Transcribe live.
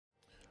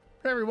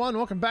Hey everyone,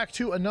 welcome back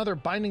to another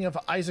Binding of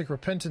Isaac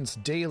Repentance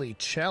Daily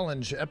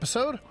Challenge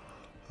episode.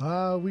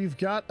 We've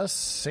got a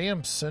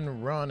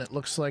Samson run, it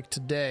looks like,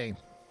 today.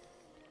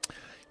 You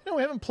know,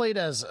 we haven't played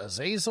as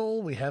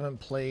Azazel, we haven't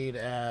played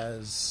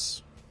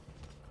as...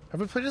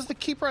 Have we played as the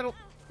Keeper? I don't...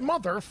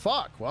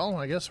 Motherfuck! Well,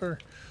 I guess we're...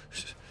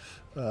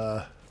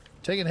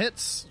 taking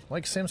hits,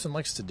 like Samson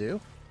likes to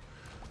do.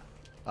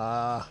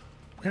 We're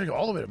gonna go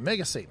all the way to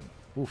Mega Satan.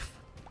 Oof.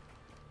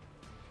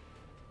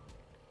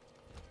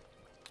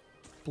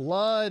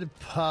 Blood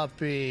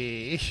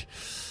Puppy.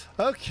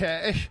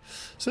 Okay.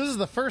 So this is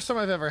the first time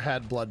I've ever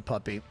had Blood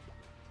Puppy.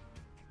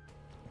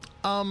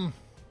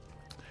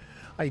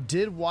 I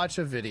did watch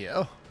a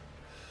video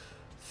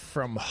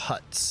from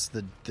Huts,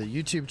 the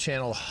YouTube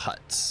channel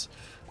Huts.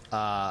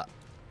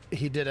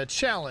 He did a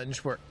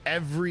challenge where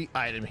every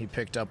item he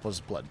picked up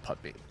was Blood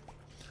Puppy.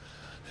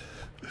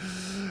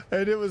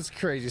 And it was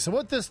crazy. So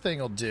what this thing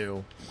will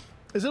do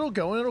is it'll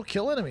go and it'll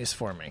kill enemies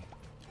for me.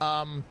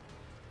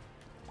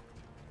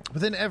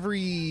 But then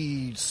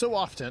every so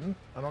often,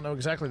 I don't know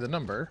exactly the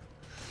number,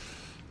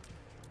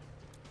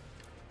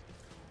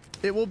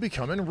 it will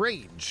become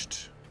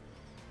enraged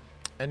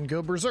and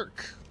go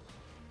berserk.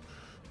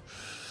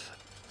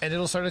 And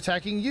it'll start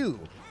attacking you.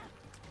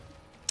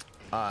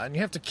 And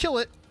you have to kill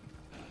it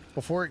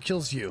before it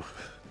kills you.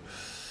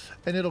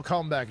 And it'll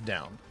calm back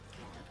down.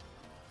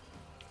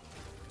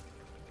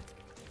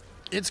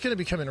 It's going to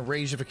become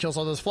enraged if it kills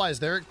all those flies.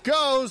 There it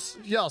goes!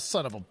 Y'all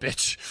son of a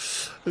bitch.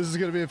 This is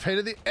going to be a pain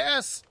in the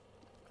ass.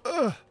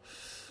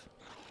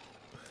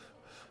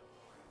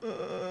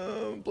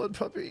 Blood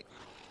Puppy.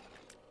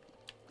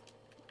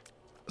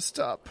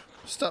 Stop.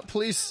 Stop,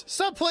 please.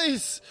 Stop,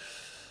 please!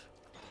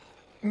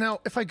 Now,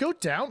 if I go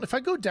down,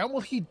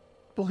 will he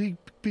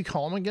be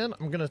calm again?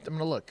 I'm gonna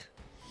look.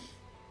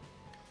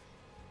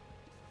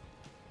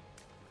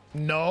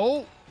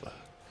 No!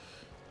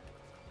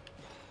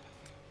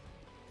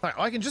 Alright,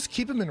 well, I can just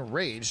keep him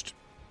enraged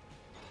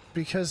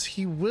because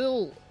he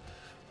will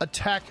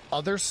attack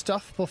other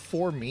stuff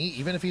before me,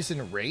 even if he's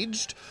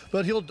enraged,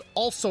 but he'll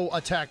also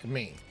attack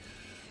me.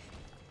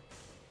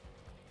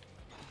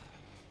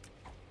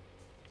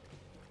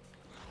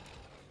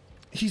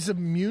 He's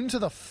immune to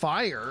the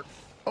fire.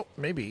 Oh,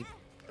 maybe.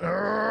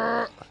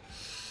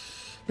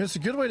 It's a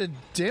good way to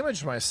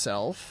damage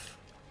myself.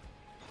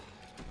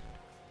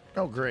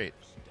 Oh, great.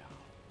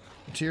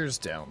 Tears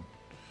down.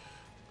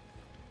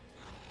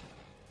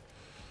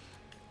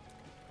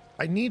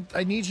 I need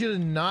you to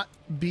not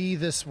be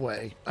this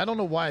way. I don't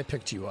know why I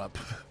picked you up.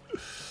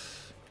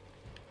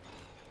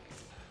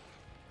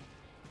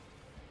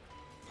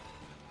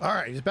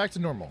 Alright, he's back to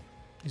normal.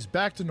 He's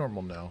back to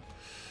normal now.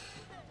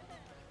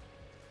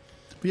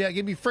 But yeah,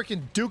 give me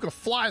freaking Duke of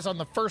Flies on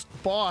the first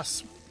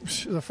boss.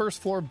 The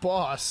first floor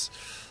boss.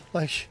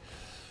 Like...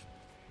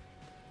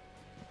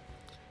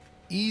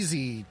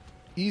 Easy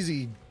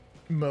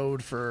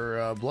mode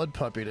for Blood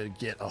Puppy to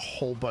get a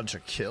whole bunch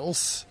of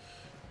kills.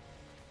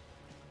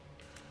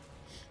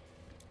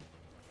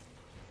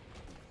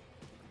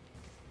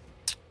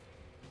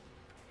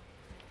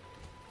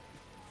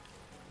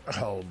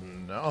 Oh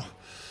no.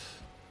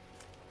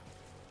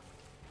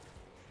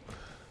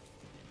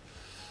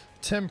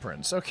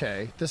 Temperance.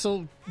 Okay, this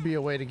will be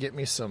a way to get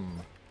me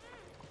some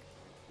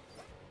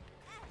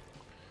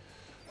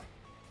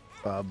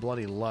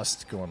bloody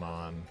lust going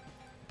on.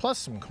 Plus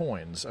some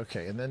coins.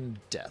 Okay, and then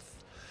death.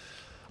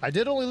 I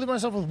did only leave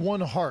myself with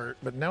one heart,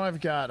 but now I've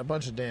got a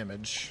bunch of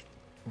damage.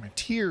 My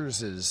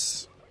tears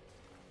is...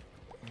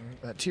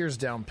 That tears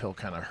down pill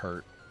kind of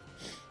hurt.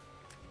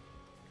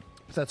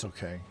 But that's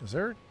okay. Is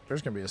there...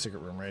 There's going to be a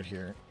secret room right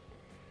here.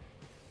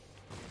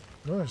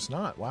 No, there's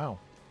not. Wow.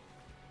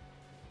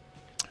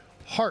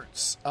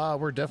 Hearts.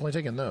 We're definitely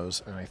taking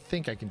those. And I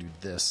think I can do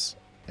this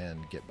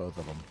and get both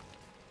of them.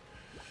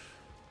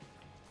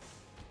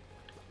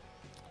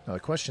 Now the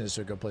question is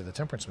to go play the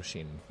Temperance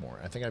Machine more.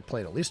 I think I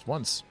played at least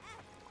once.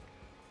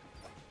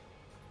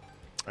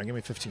 Alright, give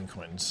me 15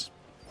 coins.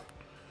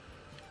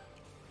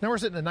 Now we're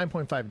sitting at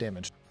 9.5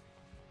 damage.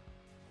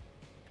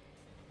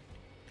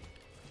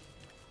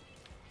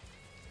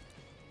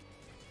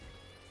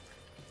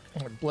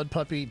 Blood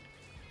Puppy,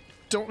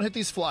 don't hit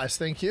these flies,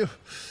 thank you.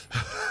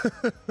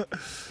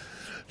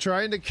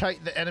 Trying to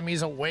kite the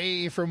enemies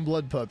away from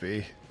Blood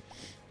Puppy.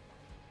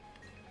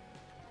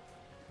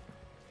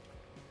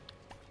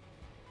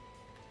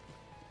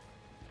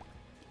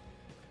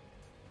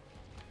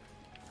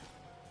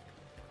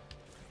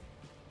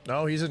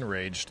 Oh, he's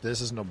enraged.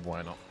 This is no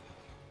bueno.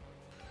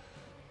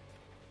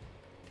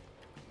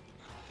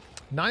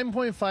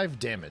 9.5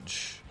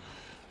 damage.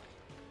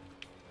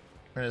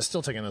 And it's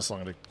still taking this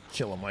long to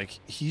kill him. Like,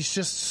 he's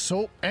just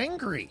so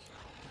angry.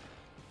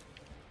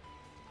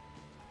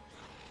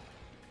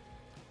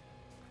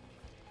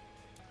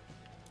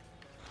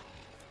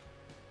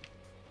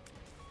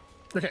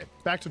 Okay,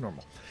 back to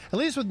normal. At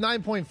least with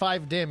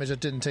 9.5 damage, it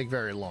didn't take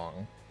very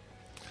long.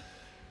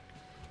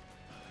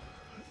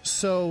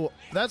 So,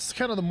 that's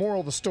kind of the moral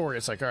of the story.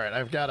 It's like, alright,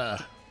 I've got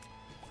to...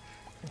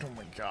 Oh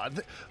my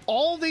god.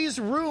 All these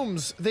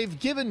rooms they've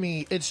given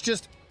me, it's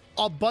just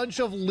a bunch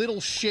of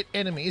little shit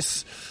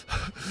enemies.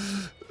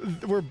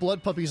 Where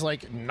Blood Puppy's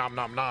like, nom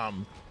nom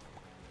nom.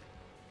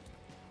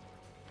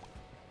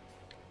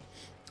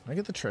 Can I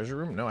get the treasure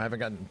room? No, I haven't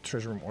gotten the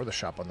treasure room or the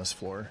shop on this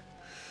floor.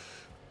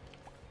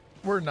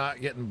 We're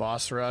not getting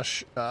boss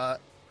rush.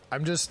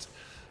 I'm just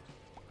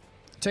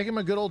taking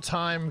my good old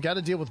time. Got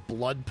to deal with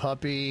Blood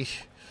Puppy.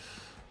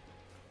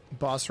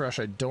 Boss rush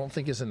I don't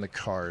think is in the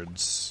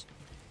cards.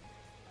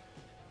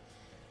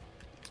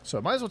 So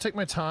I might as well take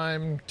my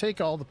time, take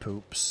all the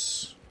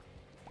poops.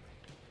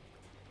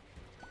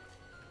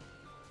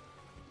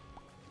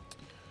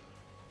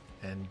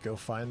 And go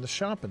find the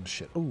shop and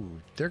shit.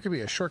 Ooh, there could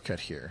be a shortcut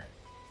here.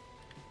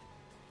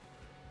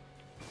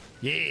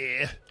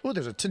 Yeah! Oh,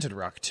 there's a tinted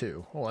rock,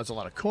 too. Oh, that's a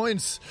lot of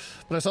coins.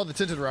 But I saw the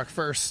tinted rock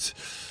first.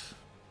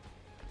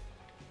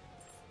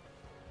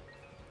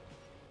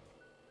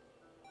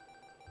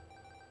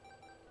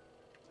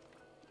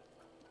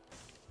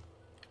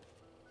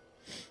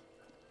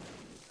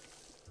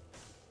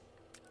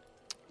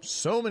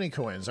 So many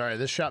coins. Alright,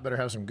 this shop better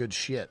have some good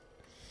shit.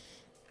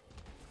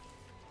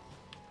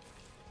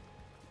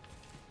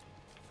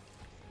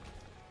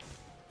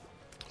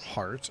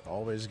 Heart.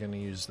 Always going to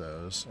use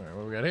those. Alright,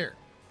 what we got here?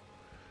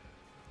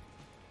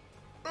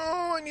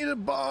 Oh, I need a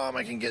bomb.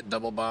 I can get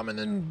double bomb and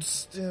then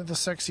the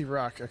sexy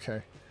rock.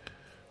 Okay.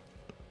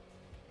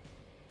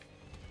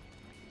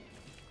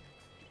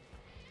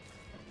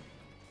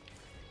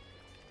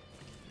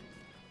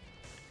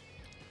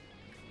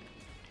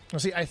 Now,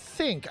 see, I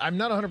think, I'm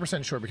not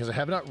 100% sure because I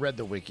have not read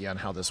the wiki on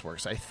how this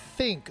works. I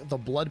think the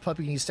Blood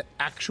Puppy needs to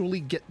actually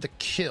get the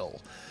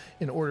kill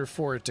in order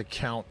for it to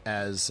count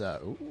as,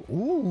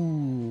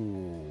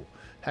 ooh,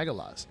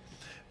 Hagalaz.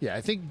 Yeah,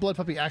 I think Blood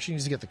Puppy actually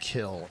needs to get the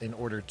kill in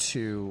order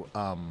to,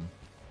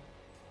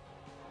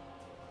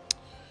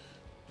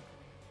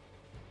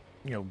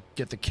 you know,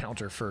 get the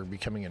counter for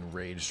becoming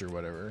enraged or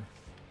whatever.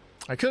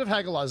 I could have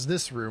Hagalaz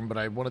this room, but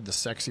I wanted the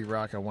sexy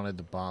rock. I wanted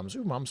the bombs.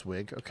 Ooh, mom's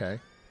wig. Okay.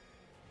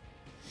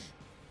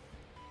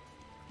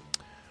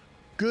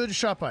 Good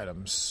shop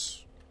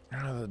items.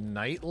 The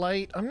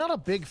nightlight. I'm not a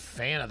big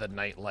fan of the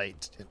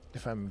nightlight,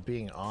 if I'm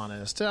being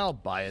honest. I'll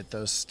buy it,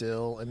 though,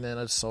 still. And then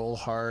a soul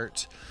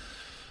heart.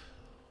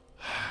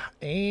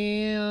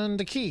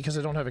 And a key, because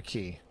I don't have a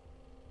key.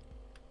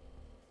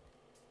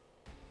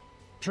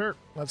 Sure,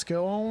 let's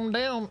go on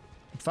down.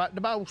 Fight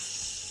the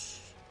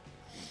boss.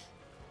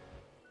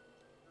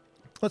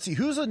 Let's see,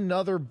 who's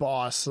another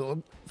boss? It's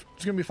going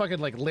to be fucking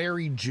like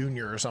Larry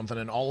Jr. or something,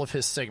 and all of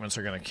his segments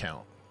are going to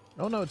count.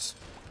 Oh, no, it's...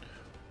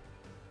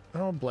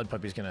 Oh, Blood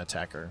Puppy's going to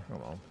attack her. Oh,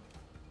 well.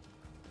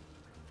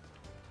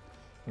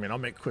 I mean, I'll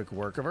make quick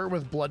work of her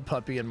with Blood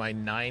Puppy and my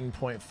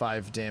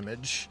 9.5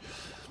 damage.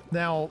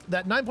 Now,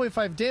 that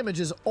 9.5 damage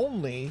is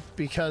only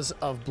because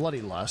of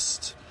Bloody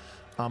Lust.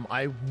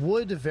 I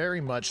would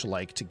very much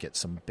like to get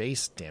some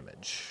base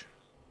damage.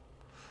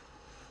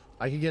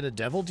 I could get a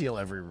devil deal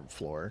every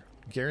floor.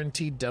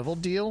 Guaranteed devil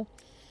deal.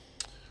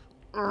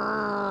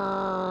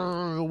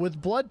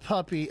 With Blood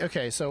Puppy...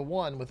 Okay, so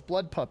one, with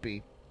Blood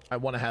Puppy, I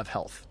want to have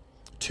health.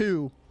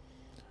 Two,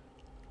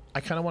 I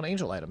kind of want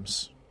angel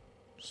items.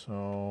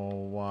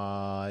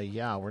 So,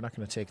 yeah, we're not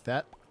going to take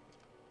that.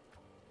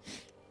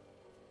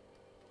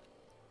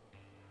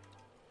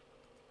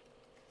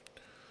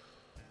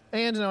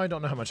 And now I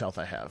don't know how much health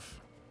I have.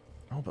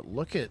 Oh, but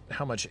look at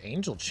how much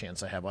angel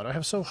chance I have. Why do I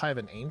have so high of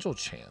an angel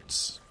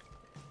chance?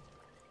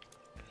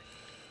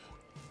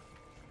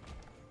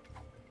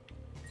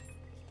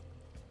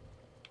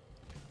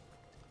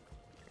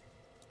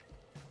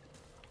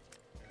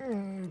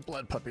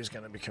 Blood Puppy's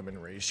going to become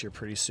enraged here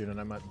pretty soon, and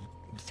I'm at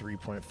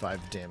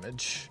 3.5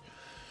 damage.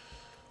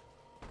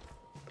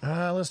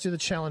 Let's do the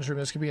challenge room.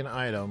 This could be an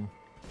item.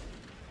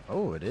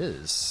 Oh, it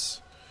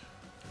is.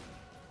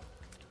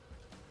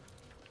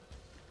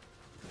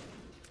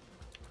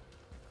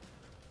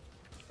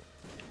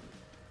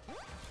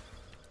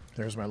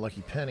 There's my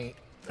lucky penny.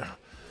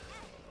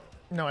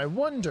 Now, I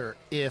wonder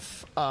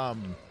if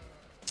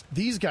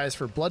these guys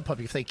for Blood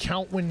Puppy, if they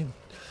count when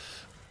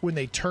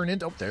they turn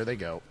into... Oh, there they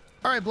go.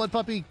 All right, Blood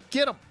Puppy,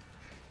 get them.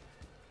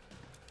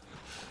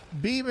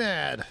 Be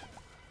mad.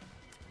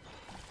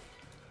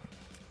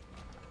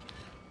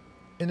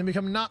 And then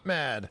become not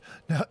mad.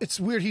 Now, it's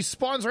weird. He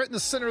spawns right in the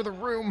center of the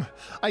room.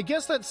 I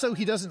guess that's so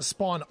he doesn't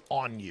spawn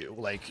on you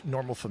like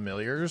normal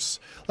familiars.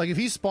 Like, if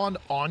he spawned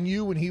on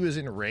you when he was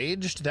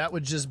enraged, that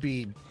would just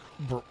be,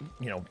 you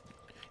know,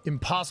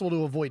 impossible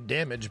to avoid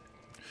damage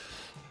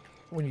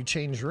when you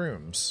change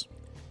rooms.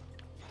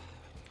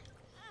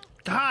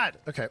 God!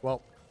 Okay,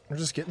 well, we're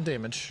just getting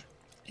damage.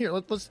 Here,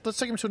 let's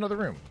take him to another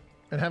room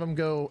and have him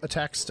go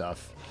attack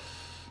stuff.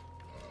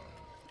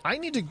 I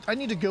need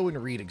to go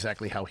and read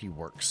exactly how he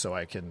works so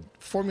I can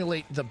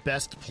formulate the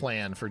best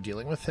plan for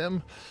dealing with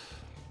him.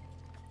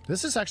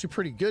 This is actually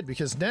pretty good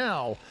because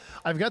now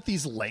I've got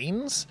these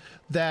lanes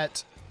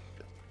that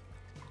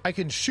I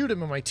can shoot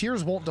him and my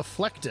tears won't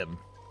deflect him.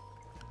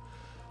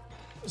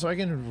 So I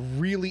can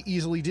really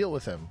easily deal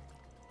with him.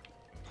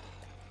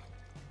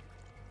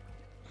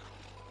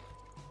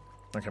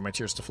 Okay, my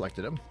tears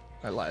deflected him.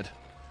 I lied.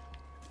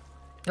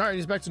 All right,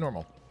 he's back to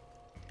normal.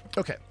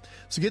 Okay,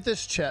 so get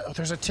this chest. Oh,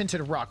 there's a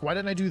tinted rock. Why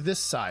didn't I do this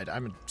side?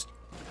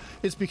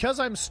 It's because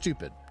I'm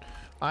stupid.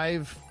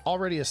 I've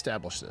already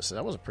established this.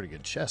 That was a pretty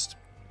good chest.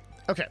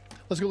 Okay,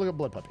 let's go look at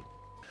Blood Puppy.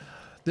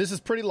 This is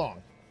pretty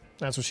long.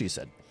 That's what she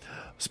said.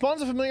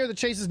 Spawns a familiar that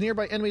chases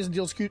nearby enemies and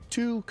deals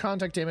 2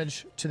 contact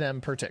damage to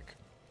them per tick.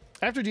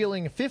 After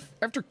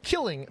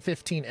killing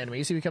 15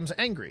 enemies, he becomes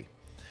angry.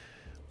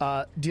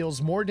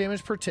 Deals more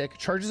damage per tick,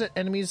 charges at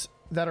enemies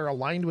that are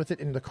aligned with it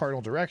in the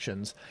cardinal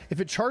directions.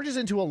 If it charges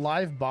into a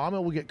live bomb,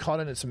 it will get caught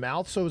in its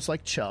mouth, so it's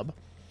like Chubb.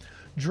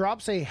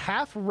 Drops a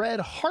half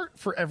red heart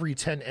for every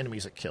 10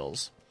 enemies it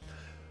kills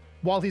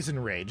while he's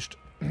enraged.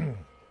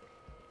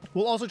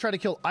 Will also try to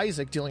kill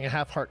Isaac, dealing a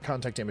half heart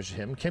contact damage to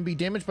him. Can be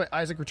damaged by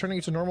Isaac, returning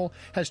it to normal.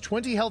 Has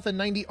 20 health and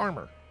 90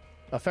 armor.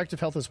 Effective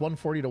health is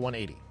 140 to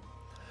 180.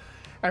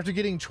 After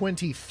getting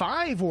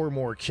 25 or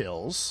more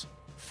kills,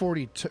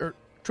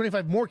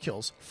 25 more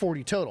kills,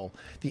 40 total,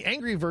 the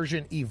angry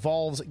version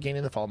evolves,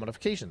 gaining the following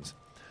modifications.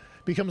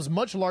 Becomes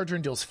much larger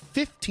and deals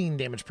 15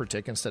 damage per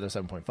tick instead of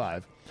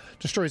 7.5.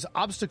 Destroys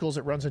obstacles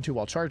it runs into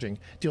while charging.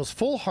 Deals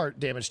full heart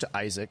damage to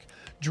Isaac.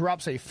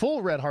 Drops a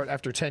full red heart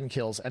after 10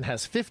 kills and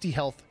has 50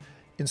 health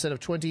instead of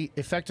 20.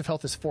 Effective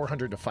health is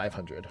 400 to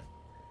 500.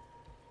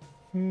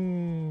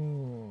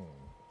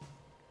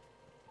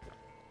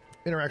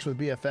 Interacts with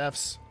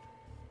BFFs.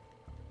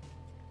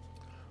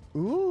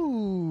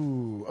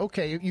 Ooh.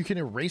 Okay, you can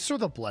eraser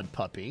the Blood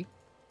Puppy.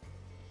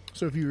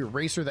 So if you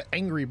eraser the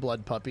angry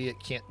Blood Puppy, it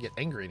can't get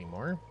angry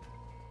anymore.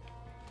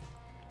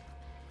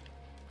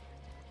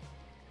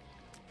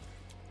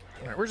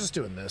 Alright, we're just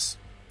doing this.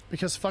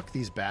 Because fuck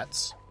these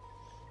bats.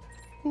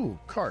 Ooh,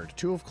 card.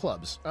 2 of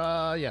clubs.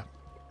 Yeah.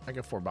 I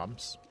got 4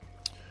 bombs.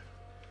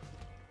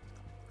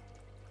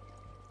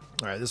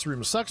 Alright, this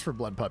room sucks for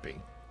Blood Puppy.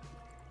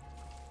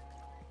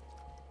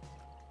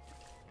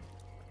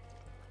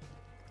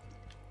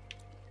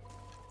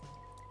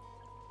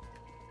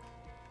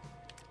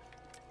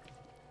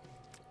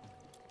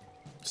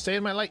 Stay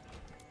in my light.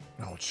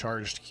 Oh,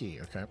 charged key.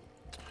 Okay.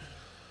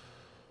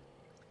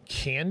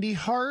 Candy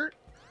heart?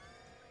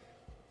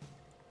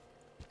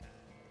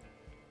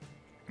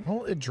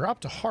 Well, it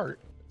dropped a heart.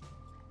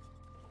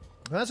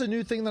 That's a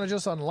new thing that I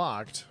just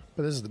unlocked.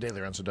 But this is the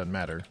daily run, so it doesn't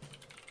matter.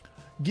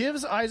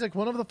 Gives Isaac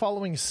one of the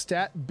following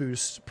stat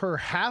boosts per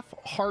half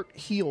heart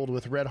healed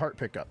with red heart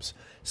pickups.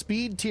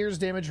 Speed, tears,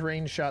 damage,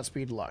 range, shot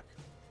speed, luck.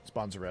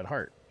 Spawns a red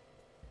heart.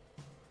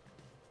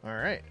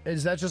 Alright.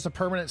 Is that just a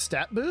permanent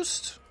stat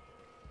boost?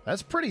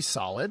 That's pretty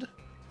solid.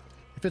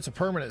 If it's a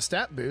permanent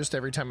stat boost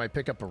every time I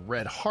pick up a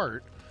red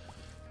heart.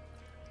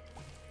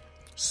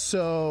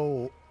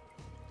 So,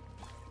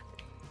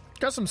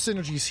 got some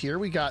synergies here.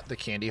 We got the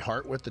candy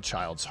heart with the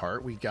child's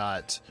heart. We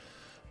got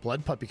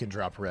Blood Puppy can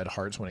drop red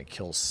hearts when it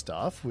kills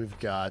stuff. We've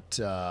got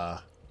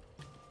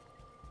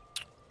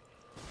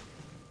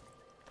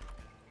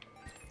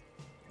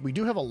we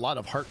do have a lot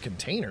of heart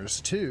containers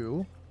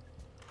too.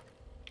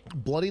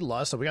 Bloody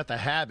Lust. So we got the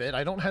habit.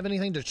 I don't have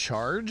anything to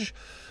charge.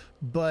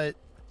 But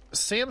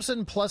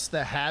Samson plus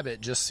the habit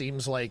just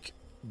seems like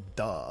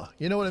duh.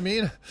 You know what I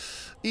mean?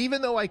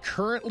 Even though I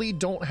currently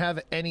don't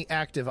have any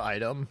active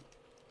item.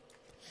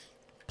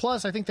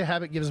 Plus, I think the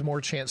habit gives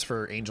more chance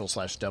for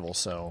angel/devil,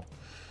 so.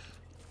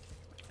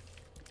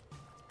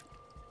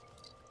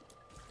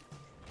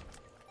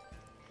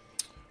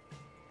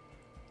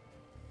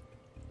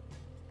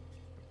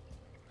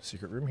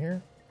 Secret room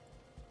here?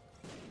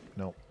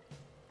 Nope.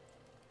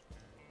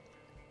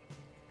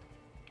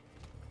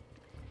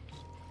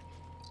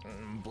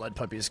 Blood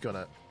Puppy's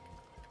gonna...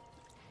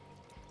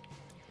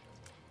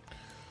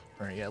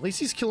 Alright, yeah, at least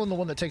he's killing the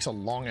one that takes a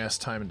long-ass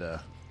time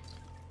to...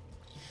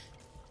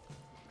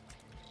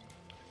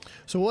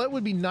 So what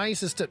would be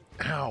nice is to...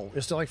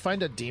 Is to, like,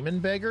 find a demon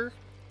beggar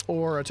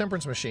or a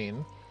temperance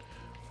machine,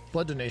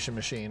 blood donation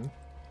machine,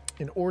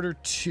 in order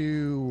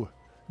to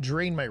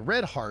drain my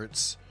red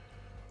hearts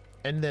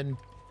and then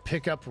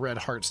pick up red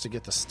hearts to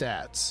get the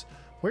stats.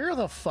 Where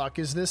the fuck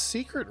is this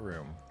secret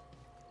room?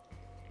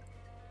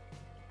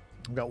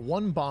 I've got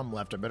 1 bomb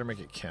left. I better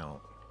make it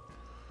count.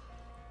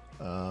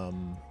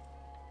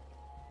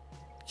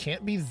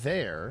 Can't be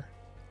there.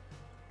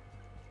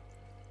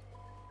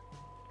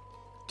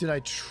 Did I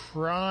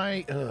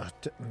try?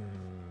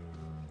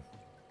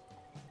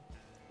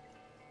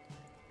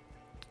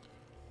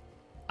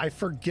 I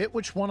forget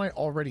which one I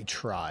already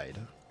tried.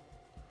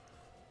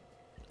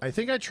 I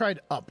think I tried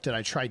up. Did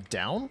I try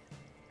down?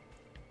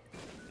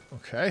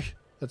 Okay.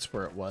 That's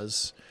where it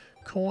was.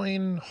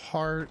 Coin,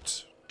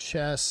 heart,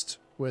 chest...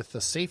 with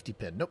the safety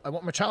pin. Nope, I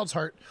want my child's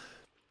heart.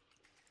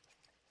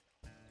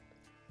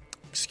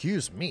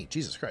 Excuse me,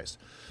 Jesus Christ.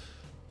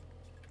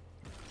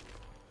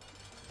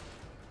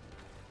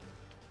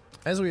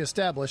 As we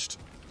established,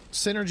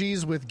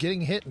 synergies with getting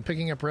hit and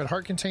picking up red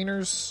heart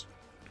containers.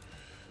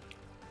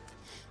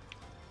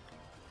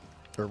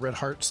 Or red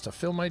hearts to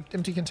fill my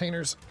empty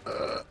containers.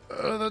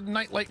 The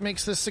nightlight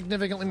makes this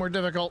significantly more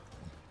difficult.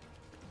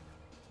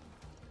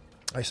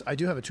 I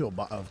do have a 2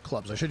 of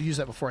clubs. I should have used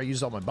that before I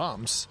used all my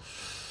bombs.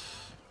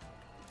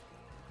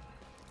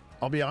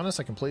 I'll be honest,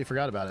 I completely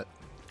forgot about it.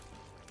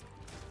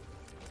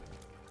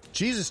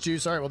 Jesus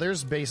Juice. All right, well,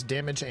 there's base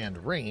damage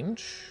and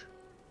range.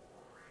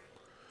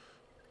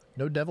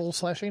 No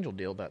devil/angel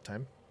deal that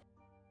time.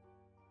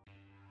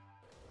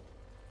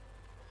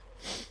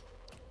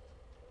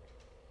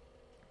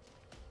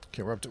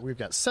 Okay, we've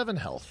got 7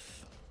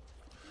 health.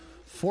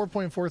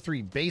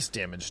 4.43 base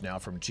damage now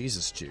from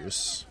Jesus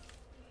Juice.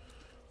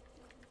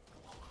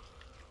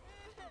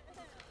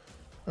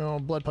 Oh,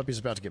 Blood Puppy's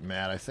about to get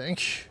mad, I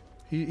think.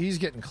 He's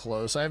getting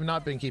close. I have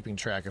not been keeping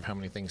track of how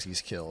many things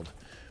he's killed,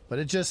 but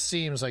it just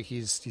seems like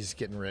he's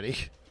getting ready.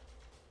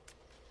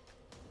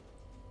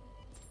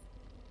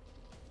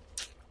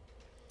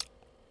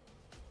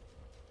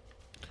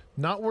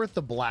 Not worth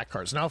the black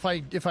cards. Now, if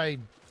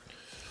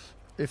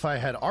I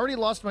had already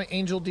lost my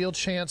angel deal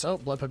chance... Oh,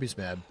 Blood Puppy's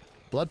mad.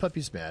 Blood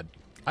Puppy's mad.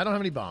 I don't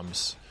have any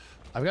bombs.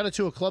 I've got a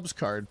 2 of clubs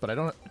card, but I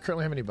don't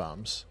currently have any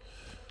bombs.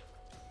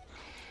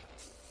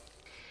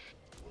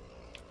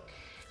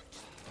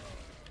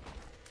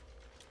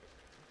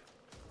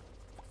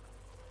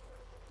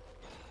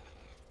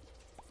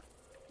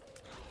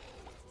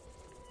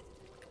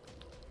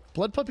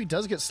 Blood Puppy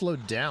does get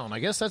slowed down. I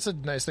guess that's a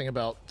nice thing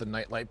about the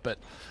Nightlight, but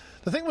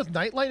the thing with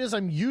Nightlight is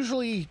I'm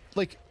usually,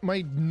 like,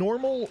 my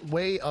normal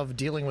way of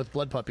dealing with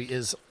Blood Puppy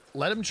is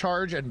let him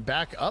charge and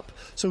back up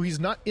so he's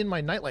not in my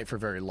Nightlight for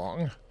very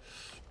long.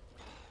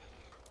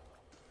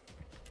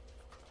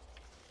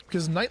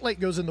 Because Nightlight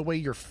goes in the way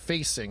you're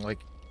facing, like,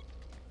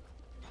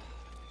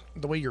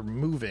 the way you're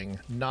moving,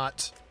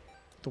 not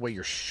the way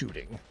you're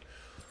shooting.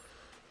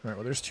 Alright,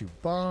 well, there's 2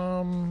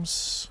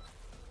 bombs.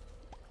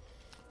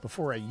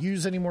 Before I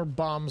use any more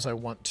bombs, I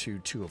want to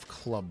 2 of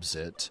clubs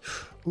it.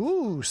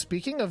 Ooh,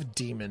 speaking of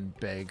Demon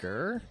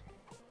Beggar.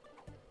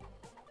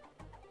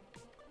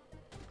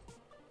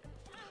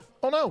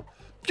 Oh no!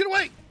 Get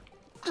away!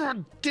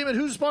 God damn it,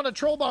 who spawned a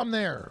troll bomb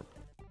there?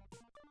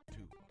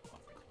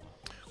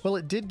 Well,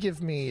 it did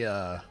give me,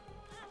 I'm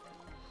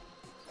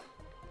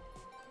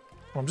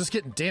just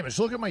getting damaged.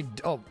 Look at my,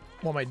 oh,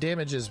 well, my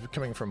damage is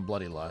coming from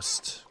Bloody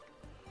Lust.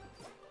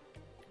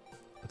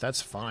 But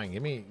that's fine.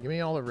 Give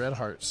me all the red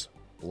hearts.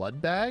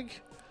 Blood bag,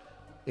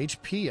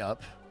 HP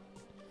up,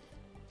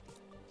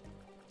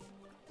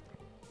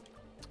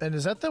 and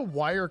is that the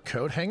wire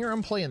coat hanger?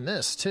 I'm playing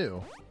this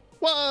too.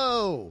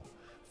 Whoa!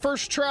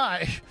 First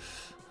try.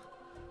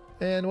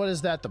 And what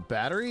is that? The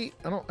battery?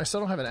 I still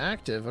don't have it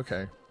active.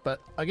 Okay,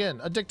 but again,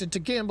 addicted to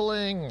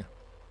gambling.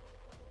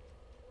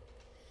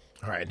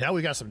 All right, now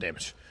we got some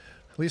damage,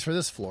 at least for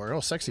this floor. Oh,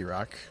 sexy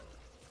rock.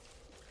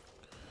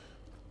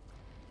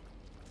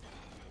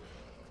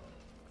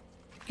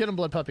 Get him,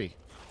 Blood Puppy.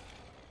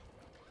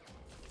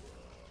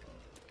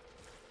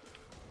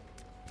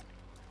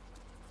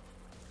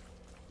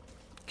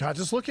 God,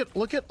 just look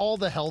at all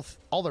the health,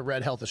 all the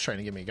red health is trying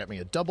to give me. It got me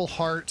a double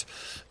heart.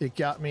 It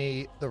got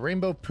me the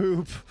rainbow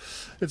poop.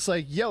 It's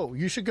like, yo,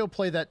 you should go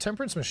play that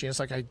temperance machine. It's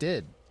like, I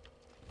did.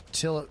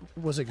 Till it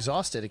was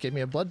exhausted. It gave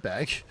me a blood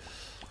bag.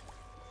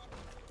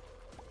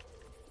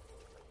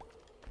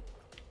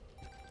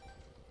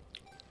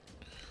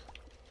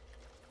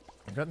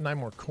 I've got 9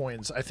 more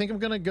coins. I think I'm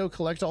going to go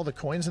collect all the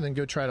coins and then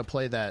go try to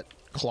play that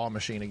claw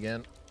machine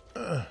again.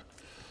 Ugh.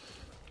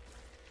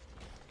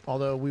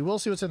 Although, we will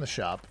see what's in the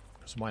shop.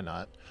 So why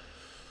not?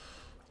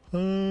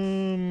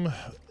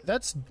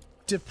 That's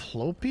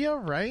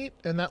Diplopia, right?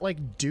 And that,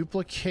 like,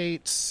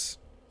 duplicates...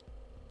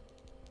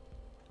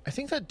 I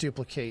think that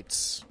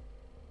duplicates...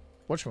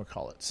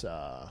 whatchamacallits?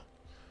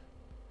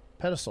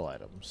 Pedestal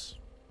items.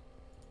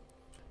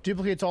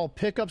 Duplicates all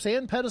pickups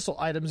and pedestal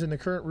items in the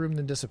current room,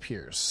 then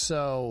disappears.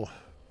 So...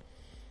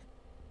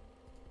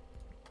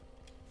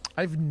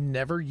 I've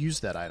never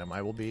used that item.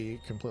 I will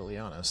be completely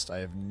honest. I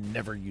have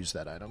never used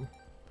that item.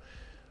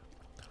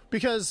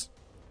 Because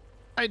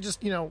I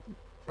just, I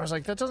was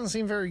like, that doesn't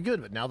seem very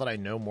good. But now that I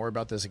know more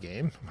about this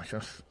game, I'm like,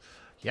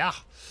 yeah,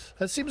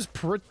 that seems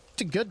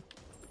pretty good.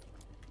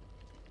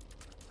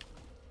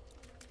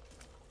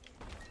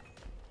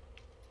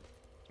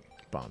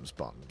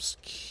 Bombs,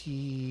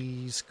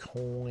 keys,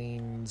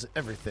 coins,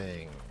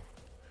 everything.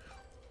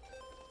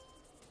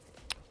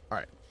 All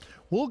right.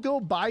 We'll go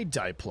buy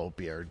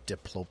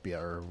Diplopia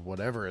or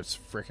whatever it's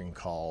freaking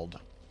called.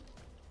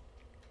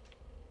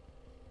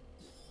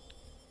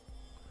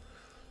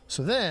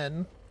 So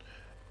then,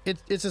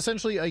 it's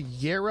essentially a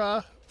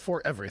Yera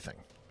for everything.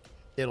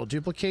 It'll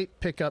duplicate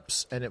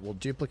pickups, and it will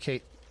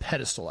duplicate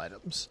pedestal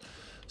items.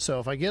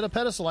 So if I get a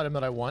pedestal item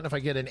that I want, if I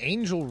get an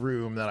angel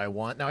room that I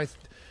want... Now, I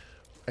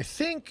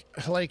think,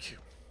 like...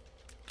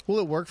 Will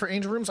it work for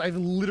angel rooms? I've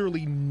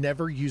literally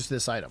never used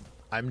this item.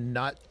 I'm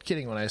not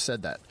kidding when I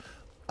said that.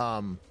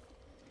 Because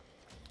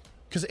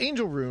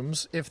angel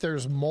rooms, if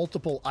there's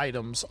multiple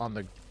items on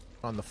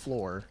the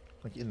floor,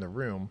 like in the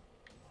room...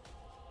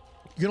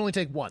 You can only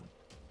take 1.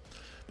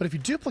 But if you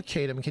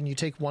duplicate them, can you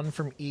take 1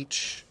 from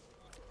each...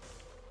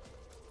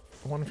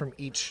 1 from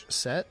each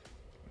set?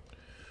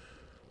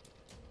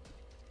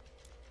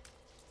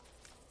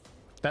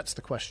 That's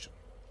the question.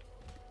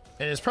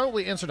 And it's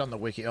probably answered on the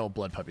wiki. Oh,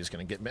 Blood Puppy's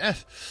going to get me.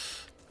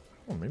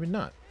 Well, maybe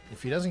not.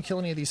 If he doesn't kill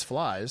any of these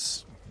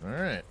flies, all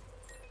right.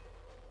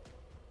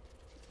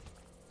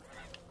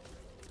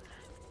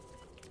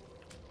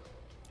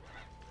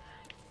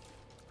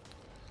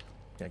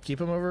 Yeah, keep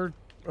him over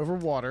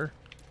water,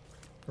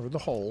 over the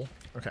hole.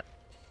 Okay.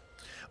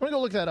 I'm gonna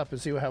go look that up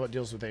and see how it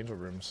deals with angel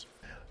rooms.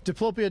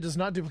 Diplopia does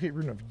not duplicate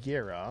Rune of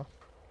Gera.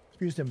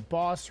 If used in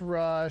boss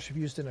rush, if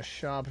used in a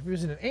shop, if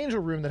used in an angel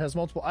room that has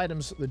multiple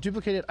items, the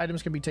duplicated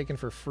items can be taken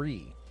for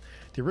free.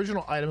 The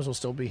original items will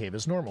still behave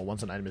as normal.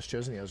 Once an item is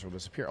chosen, the others will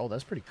disappear. Oh,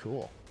 that's pretty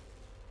cool.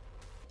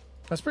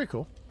 That's pretty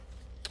cool.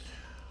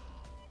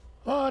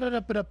 Oh,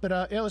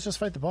 yeah, let's just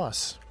fight the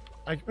boss.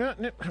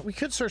 We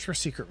could search for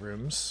secret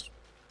rooms.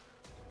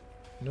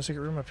 No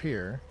secret room up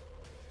here.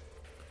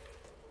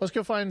 Let's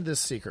go find this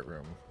secret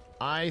room.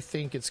 I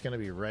think it's going to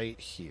be right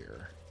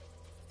here.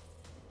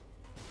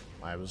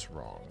 I was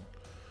wrong.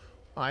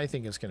 I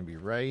think it's going to be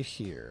right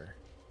here.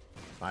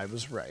 I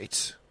was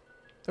right.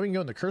 Then we can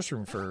go in the curse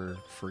room for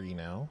free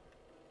now.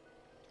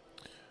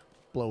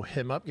 Blow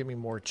him up. Give me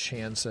more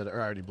chance at... Or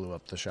I already blew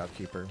up the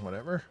shopkeeper.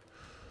 Whatever.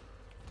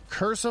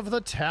 Curse of the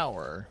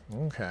Tower.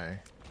 Okay.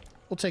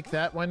 We'll take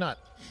that. Why not?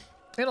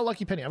 And a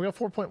lucky penny. I've got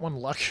 4.1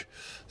 luck.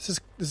 This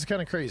is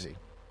kind of crazy.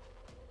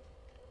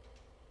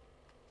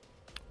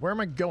 Where am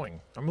I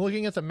going? I'm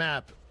looking at the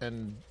map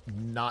and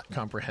not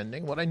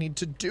comprehending what I need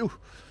to do.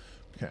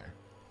 Okay.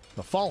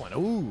 The Fallen.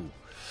 Ooh.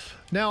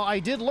 Now, I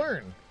did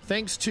learn,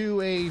 thanks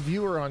to a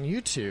viewer on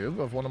YouTube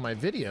of one of my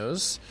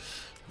videos,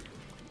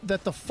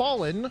 that the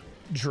Fallen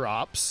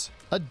drops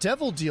a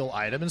Devil Deal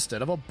item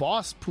instead of a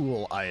Boss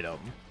Pool item.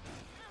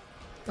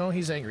 Oh,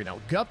 he's angry now.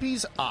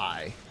 Guppy's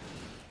Eye.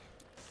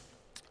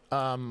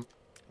 I'll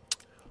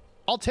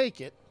take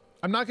it.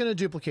 I'm not going to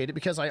duplicate it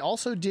because I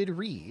also did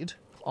read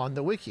on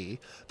the wiki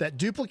that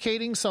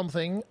duplicating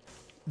something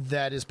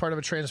that is part of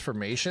a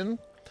transformation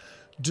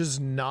does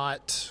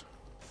not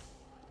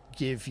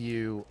give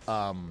you,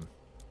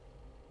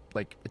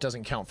 like, it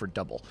doesn't count for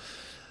double.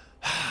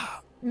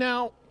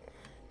 Now,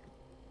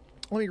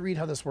 let me read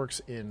how this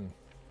works in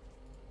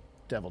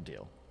Devil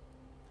Deal.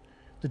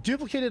 The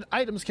duplicated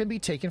items can be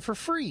taken for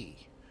free.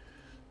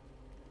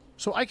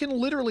 So I can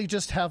literally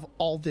just have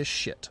all this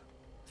shit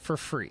for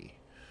free.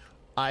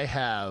 I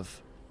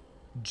have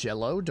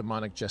Jello,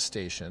 Demonic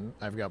Gestation.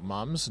 I've got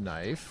Mom's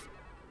Knife.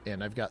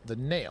 And I've got the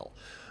Nail.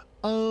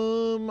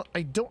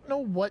 I don't know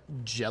what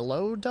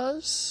Jello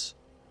does.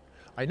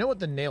 I know what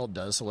the Nail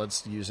does, so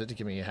let's use it to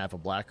give me half a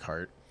black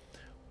heart.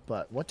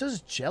 But what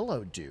does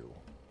Jello do?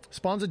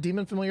 Spawns a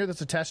demon familiar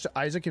that's attached to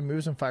Isaac and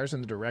moves and fires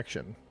in the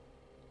direction.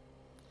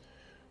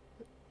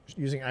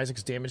 Using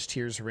Isaac's damage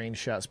tiers, range,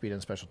 shot speed,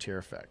 and special tier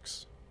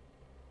effects.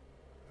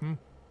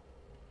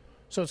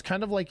 So it's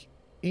kind of like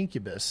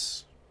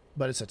Incubus,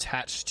 but it's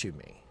attached to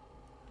me.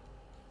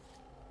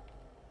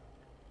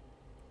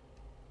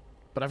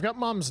 But I've got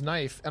Mom's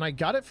Knife, and I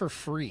got it for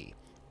free.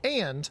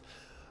 And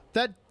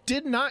that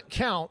did not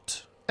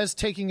count as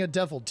taking a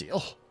devil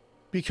deal.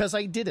 Because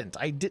I didn't.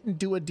 I didn't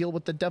do a deal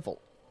with the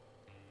devil.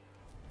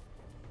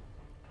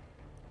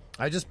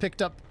 I just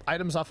picked up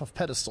items off of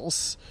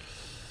pedestals.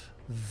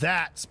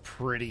 That's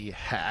pretty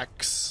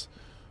hacks.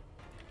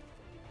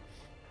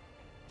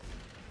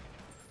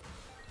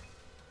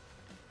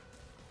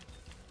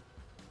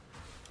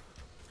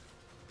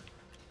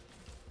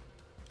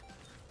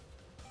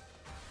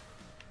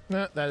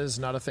 Nah, that is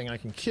not a thing I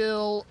can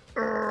kill.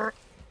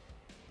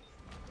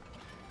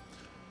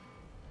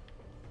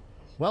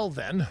 Well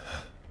then.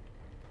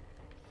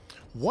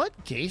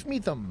 What gave me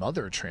the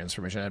mother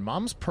transformation? I had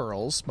Mom's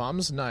Pearls,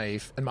 Mom's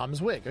Knife, and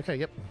Mom's Wig. Okay,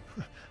 yep.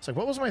 It's like,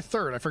 what was my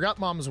third? I forgot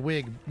Mom's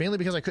Wig, mainly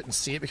because I couldn't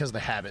see it because the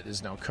habit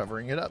is now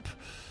covering it up.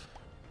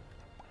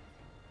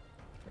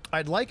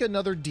 I'd like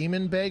another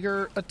Demon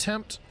Beggar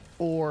attempt,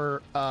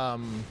 or,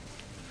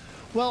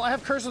 well, I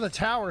have Curse of the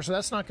Tower, so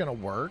that's not going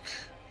to work.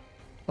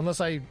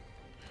 Unless I...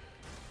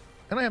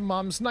 And I have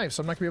Mom's Knife,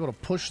 so I'm not going to be able to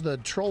push the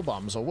troll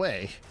bombs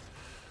away.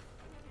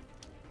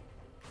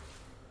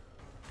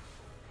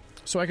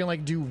 So I can,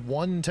 like, do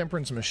one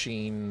Temperance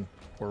Machine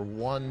or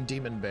one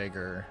Demon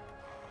Beggar.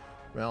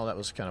 Well, that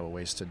was kind of a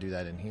waste to do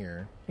that in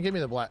here. It gave me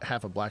the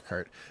half a black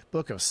heart.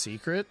 Book of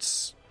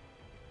Secrets.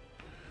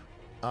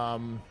 I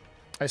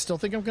still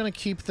think I'm going to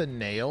keep the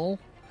Nail.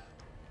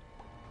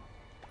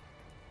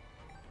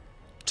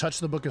 Touch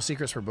the Book of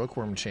Secrets for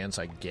Bookworm chance,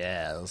 I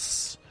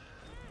guess.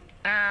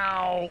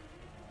 Ow!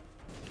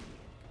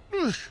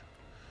 Ugh.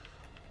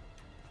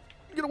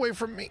 Get away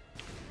from me.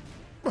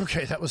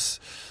 Okay, that was...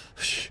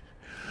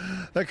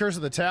 That Curse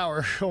of the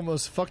Tower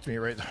almost fucked me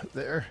right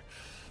there.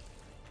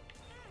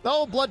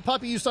 Oh, Blood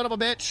Puppy, you son of a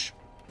bitch!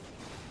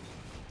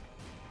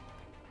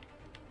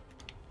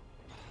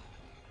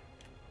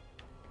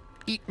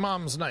 Eat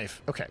Mom's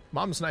Knife. Okay,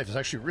 Mom's Knife is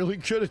actually really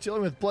good at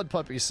dealing with Blood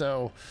Puppy,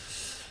 so...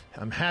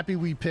 I'm happy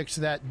we picked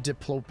that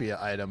Diplopia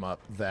item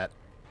up that...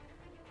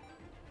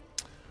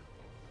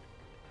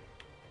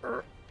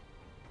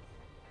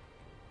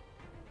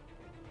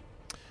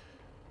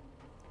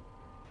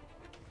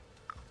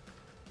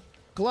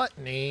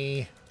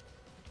 Gluttony.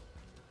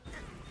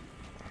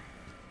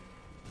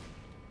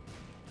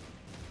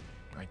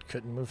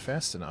 couldn't move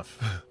fast enough.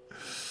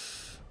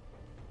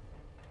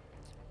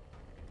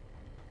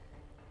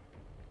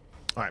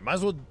 All right, might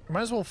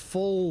as well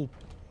full.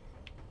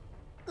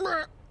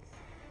 Oh,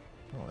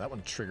 that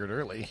one triggered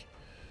early.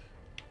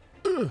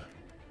 Ugh.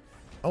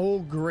 Oh,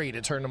 great!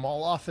 It turned them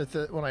all off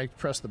when I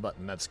pressed the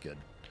button. That's good.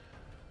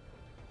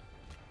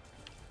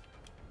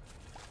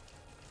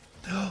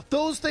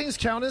 Those things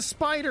count as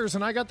spiders,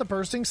 and I got the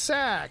bursting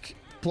sack.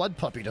 Blood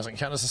Puppy doesn't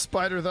count as a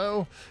spider,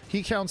 though.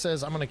 He counts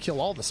as, I'm going to kill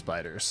all the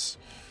spiders.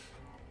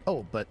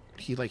 Oh, but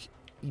he, like,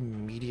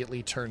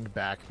 immediately turned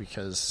back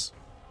because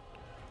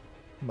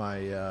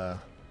my,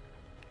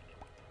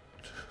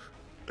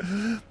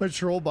 my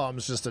troll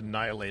bombs just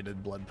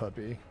annihilated Blood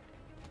Puppy.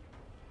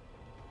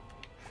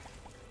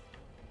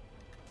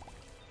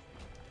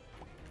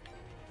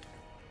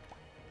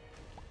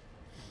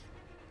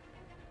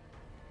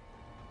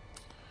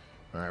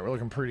 Alright, we're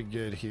looking pretty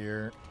good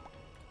here.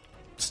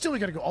 Still, we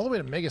gotta go all the way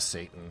to Mega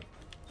Satan.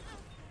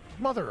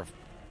 Mother of...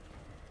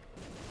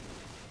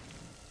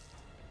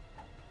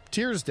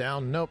 Tears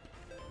down. Nope.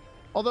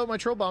 Although my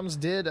troll bombs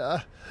did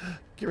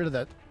get rid of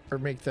that, or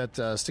make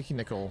that sticky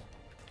nickel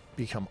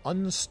become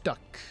unstuck.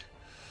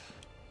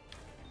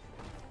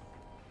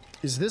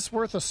 Is this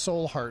worth a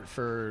soul heart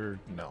for...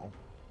 No.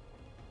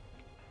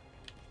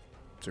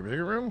 Is there a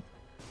bigger room?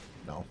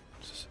 No.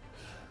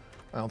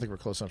 I don't think we're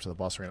close enough to the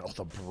boss arena. Oh,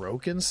 the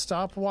broken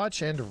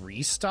stopwatch and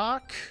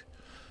restock?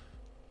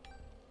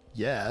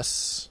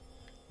 Yes.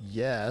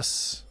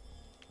 Yes.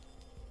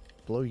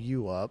 Blow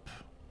you up.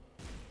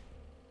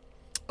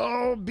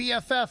 Oh,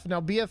 BFF.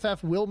 Now,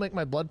 BFF will make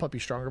my Blood Puppy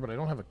stronger, but I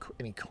don't have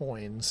any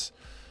coins.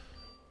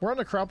 We're on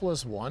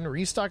Necropolis 1.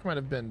 Restock might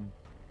have been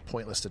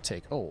pointless to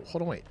take. Oh,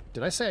 hold on, wait.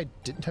 Did I say I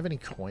didn't have any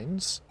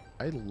coins?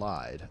 I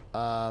lied.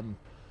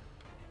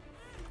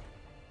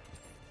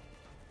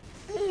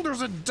 Ooh,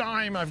 there's a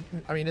dime. I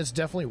mean, it's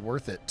definitely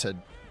worth it to...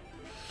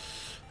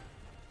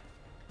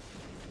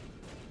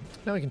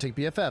 Now we can take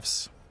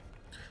BFFs.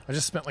 I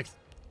just spent like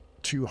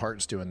 2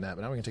 hearts doing that,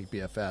 but now we can take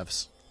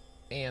BFFs.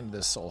 And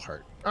this soul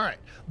heart. Alright,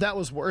 that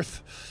was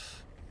worth.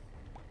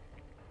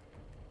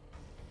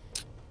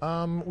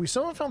 We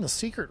still haven't found the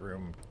secret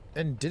room.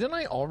 And didn't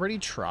I already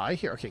try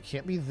here? Okay, it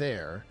can't be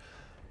there.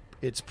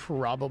 It's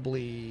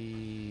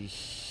probably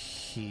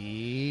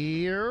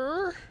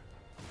here?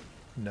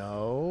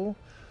 No.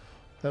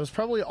 That was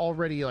probably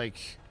already,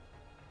 like,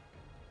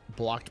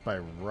 blocked by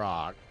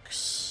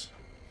rocks.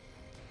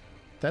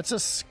 That's a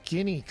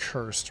skinny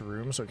cursed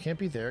room, so it can't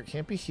be there. It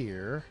can't be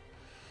here.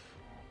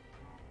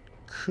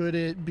 Could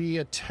it be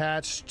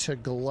attached to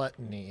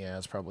gluttony? Yeah,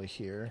 it's probably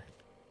here.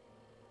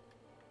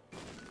 A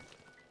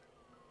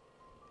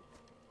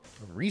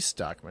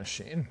restock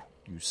machine,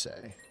 you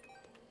say?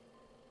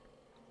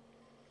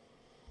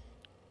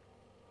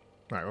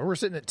 Alright, well, we're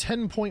sitting at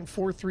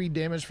 10.43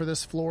 damage for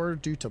this floor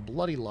due to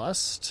Bloody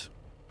Lust.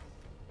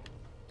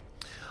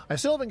 I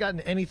still haven't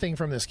gotten anything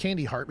from this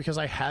candy heart because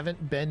I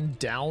haven't been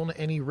down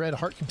any red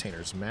heart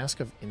containers.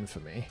 Mask of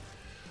Infamy.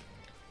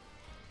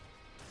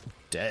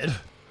 Dead.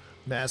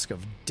 Mask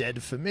of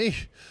Dead for me.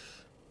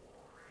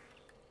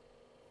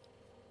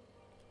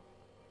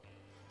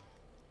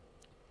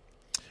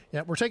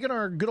 Yeah, we're taking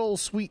our good old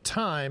sweet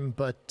time,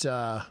 but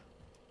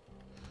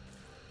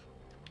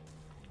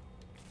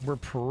we're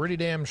pretty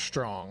damn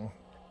strong.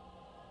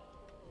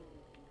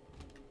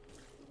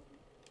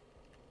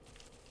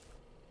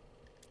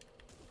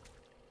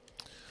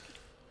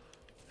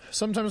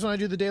 Sometimes when I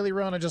do the daily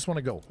run, I just want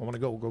to go. I want to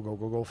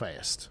go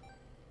fast.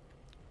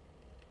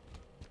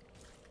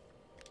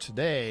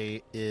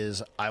 Today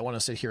is I want to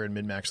sit here and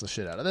min-max the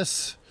shit out of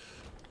this.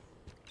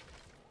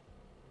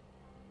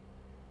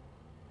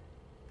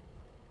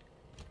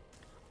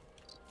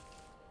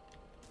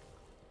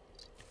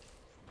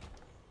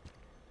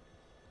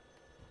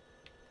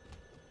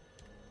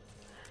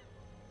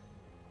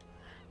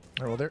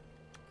 All right, well, there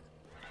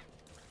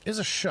is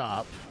a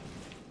shop.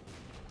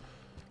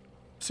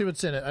 See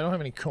what's in it. I don't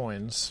have any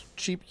coins.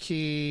 Cheap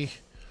key.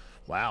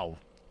 Wow.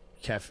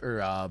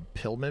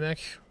 Pill mimic.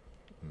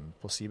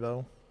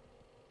 Placebo.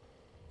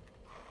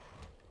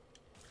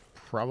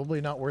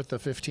 Probably not worth the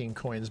 15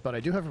 coins, but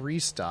I do have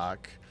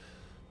restock.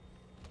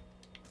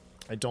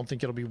 I don't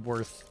think it'll be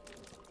worth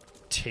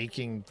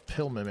taking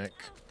pill mimic.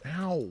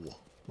 Ow.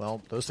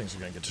 Well, those things are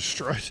going to get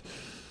destroyed.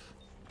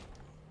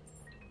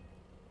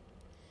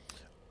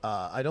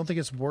 I don't think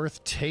it's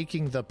worth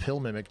taking the pill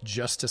mimic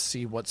just to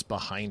see what's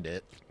behind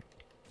it.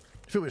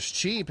 If it was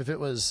cheap, if it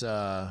was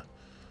only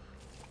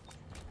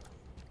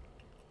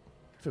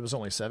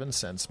 7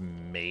 cents,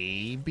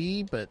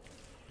 maybe, but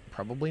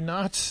probably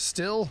not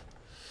still.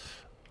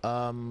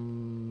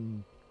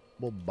 We'll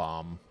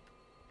bomb.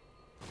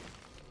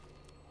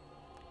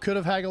 Could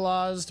have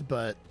Hagalazed,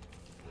 but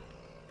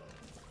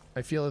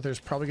I feel that there's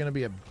probably going to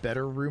be a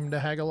better room to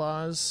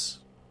Hagalaz.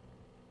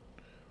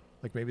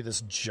 Like maybe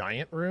this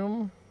giant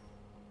room?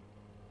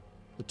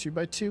 The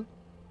 2x2?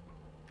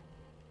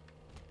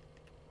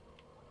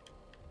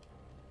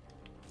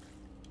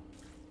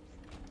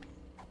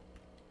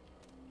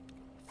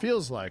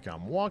 Feels like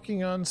I'm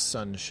walking on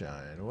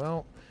sunshine.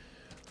 Well,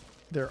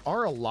 There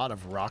are a lot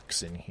of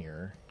rocks in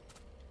here.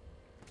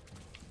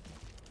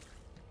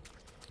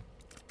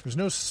 There's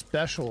no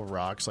special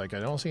rocks. Like, I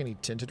don't see any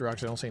tinted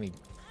rocks. I don't see any...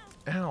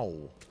 Ow.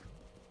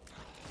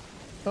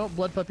 Oh,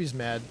 Blood Puppy's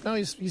mad. No,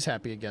 he's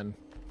happy again.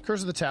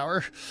 Curse of the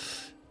Tower.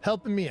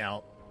 Helping me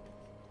out.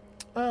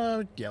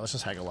 Yeah, let's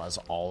just hagglize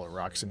all the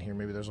rocks in here.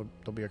 Maybe there'll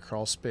be a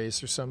crawl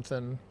space or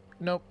something.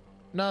 Nope.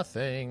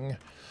 Nothing.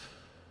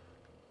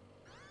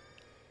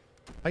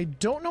 I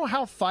don't know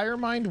how Fire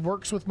Mind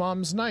works with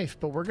Mom's knife,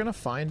 but we're gonna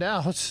find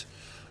out.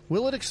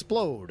 Will it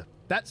explode?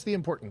 That's the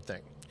important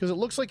thing. Because it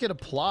looks like it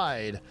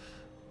applied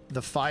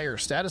the fire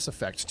status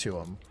effect to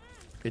him.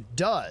 It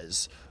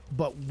does,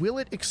 but will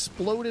it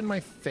explode in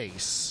my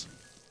face?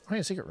 Oh,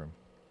 yeah, secret room.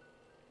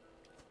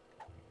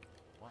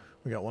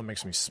 We got one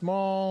makes me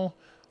small.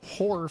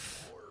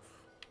 Horf.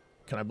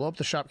 Can I blow up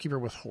the shopkeeper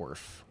with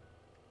Horf?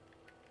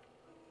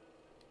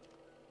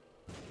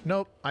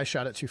 Nope, I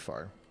shot it too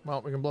far.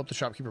 Well, we can blow up the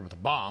shopkeeper with a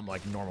bomb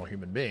like a normal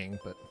human being,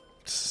 but...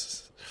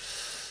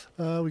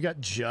 we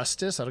got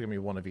Justice. That'll give me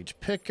one of each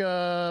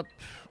pickup.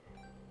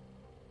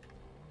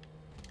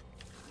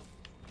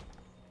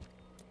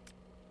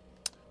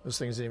 Those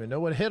things didn't even know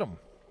what hit them.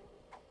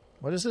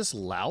 What is this?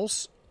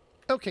 Louse?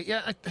 Okay,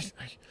 yeah.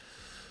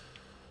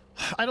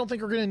 I don't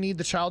think we're going to need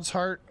the Child's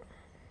Heart.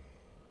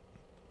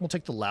 We'll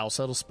take the louse.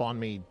 That'll spawn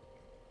me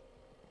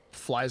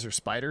flies or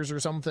spiders or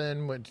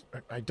something.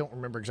 I don't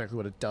remember exactly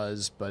what it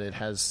does, but it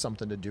has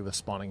something to do with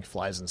spawning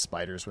flies and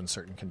spiders when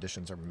certain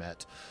conditions are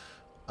met.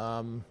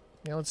 Yeah,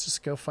 let's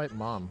just go fight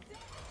Mom.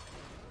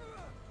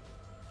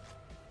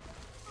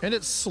 And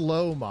it's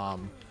slow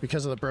Mom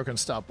because of the broken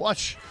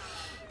stopwatch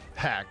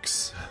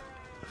hacks.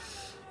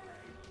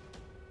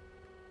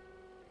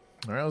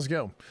 All right, let's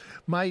go.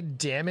 My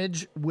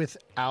damage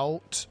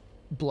without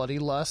Bloody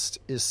Lust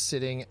is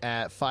sitting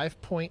at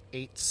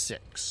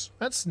 5.86.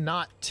 That's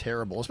not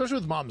terrible, especially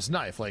with Mom's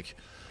knife. Like,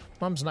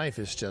 Mom's knife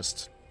is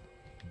just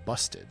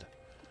busted.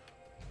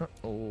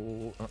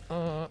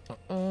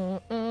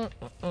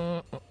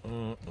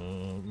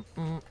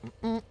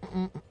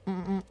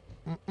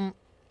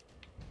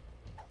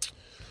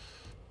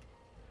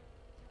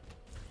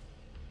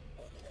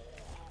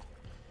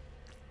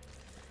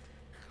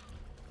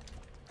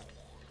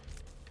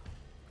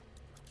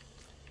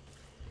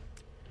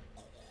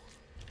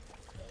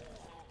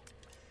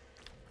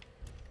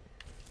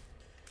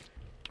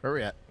 Where are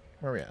we at?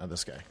 Where are we at? Oh,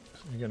 this guy.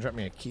 You gonna drop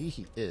me a key?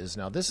 He is.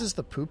 Now, this is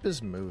the poop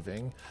is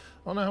moving.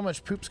 I don't know how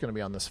much poop's gonna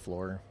be on this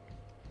floor.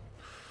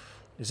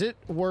 Is it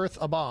worth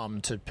a bomb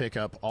to pick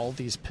up all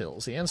these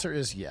pills? The answer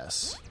is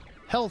yes.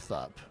 Health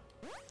up.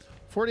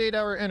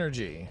 48-hour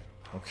energy.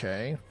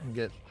 Okay. We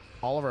get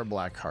all of our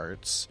black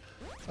hearts.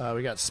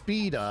 We got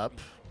speed up.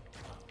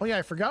 Oh, yeah,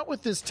 I forgot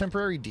with this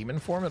temporary demon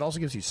form, it also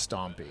gives you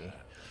Stompy.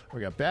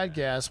 We got bad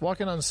gas,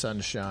 walking on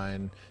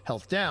sunshine,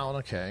 health down,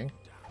 okay.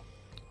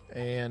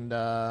 And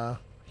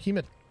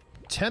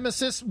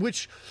hematemesis,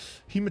 which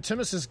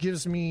hematemesis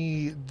gives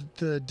me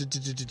the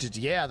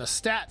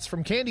stats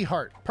from Candy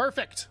Heart.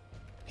 Perfect.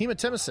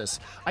 Hematemesis.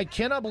 I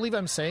cannot believe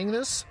I'm saying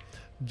this.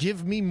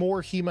 Give me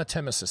more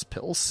hematemesis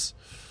pills.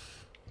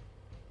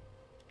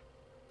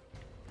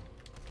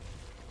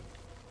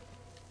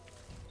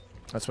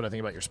 That's what I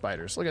think about your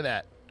spiders. Look at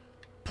that.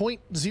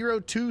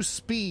 0.02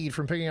 speed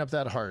from picking up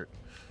that heart.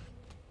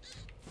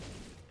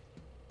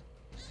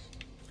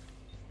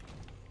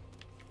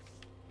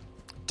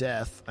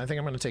 Death. I think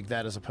I'm going to take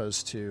that as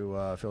opposed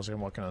to feels like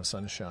I'm walking on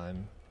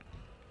sunshine.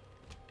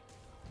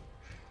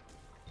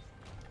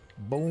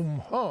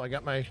 Boom. Oh, I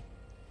got my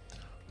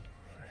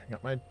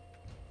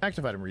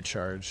active item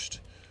recharged.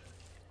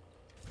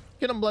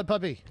 Get him, Blood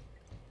Puppy.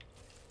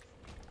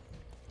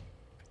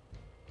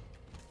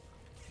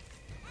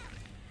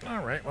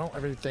 Alright, well,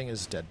 everything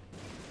is dead.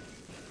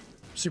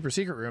 Super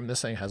secret room.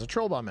 This thing has a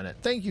troll bomb in it.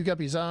 Thank you,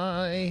 Guppy's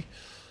Eye.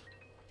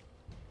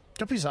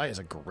 Guppy's Eye is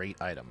a great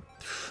item.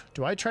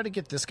 Do I try to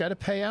get this guy to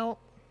pay out?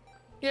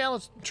 Yeah,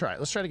 let's try it.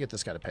 Let's try to get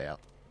this guy to pay out.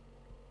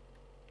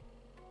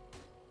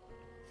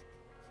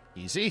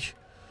 Easy.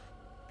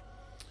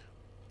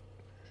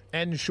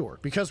 And sure,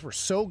 because we're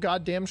so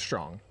goddamn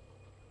strong,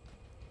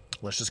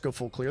 let's just go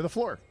full clear of the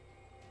floor.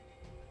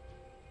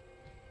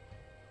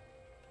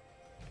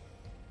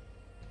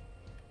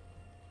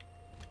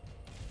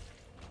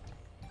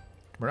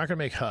 We're not going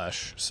to make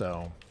Hush,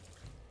 so...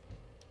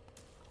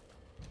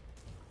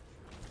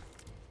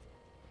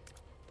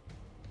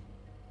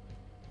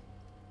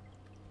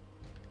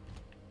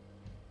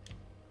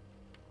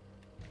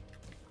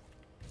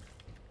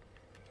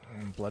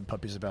 Blood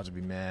Puppy's about to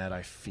be mad.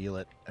 I feel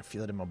it. I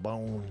feel it in my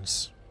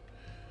bones.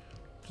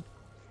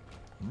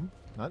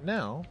 Not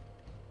now.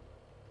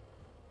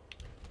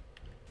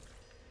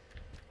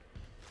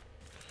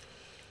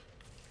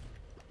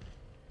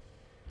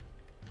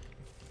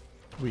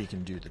 We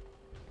can do the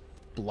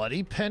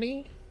Bloody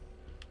Penny.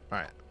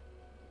 Alright.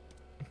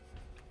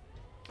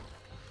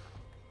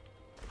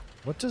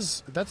 What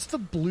does... That's the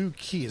blue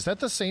key. Is that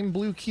the same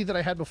blue key that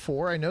I had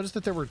before? I noticed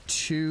that there were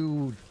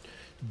two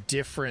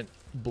different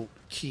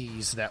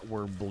keys that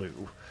were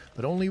blue,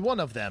 but only one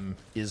of them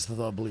is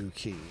the blue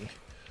key.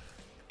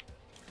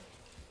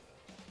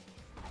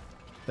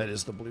 That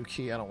is the blue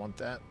key. I don't want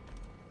that.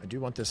 I do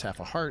want this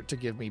half a heart to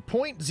give me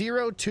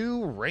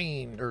 0.02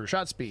 range, or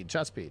shot speed.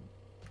 Shot speed.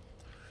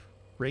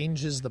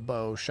 Range is the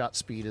bow. Shot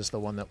speed is the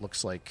one that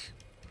looks like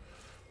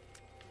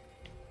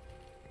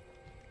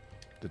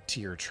the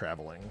tier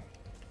traveling.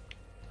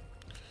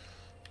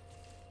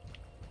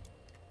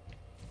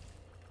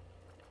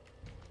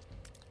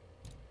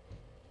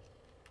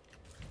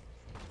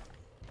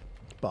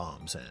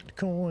 Bombs and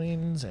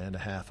coins and a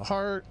half a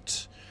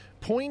heart.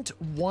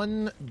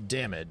 0.1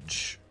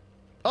 damage.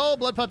 Oh,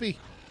 blood puppy.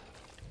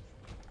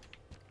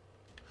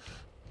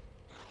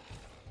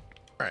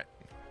 All right.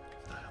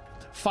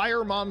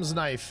 Fire Mom's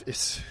knife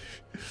is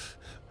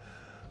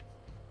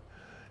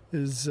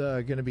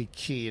going to be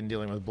key in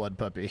dealing with blood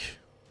puppy.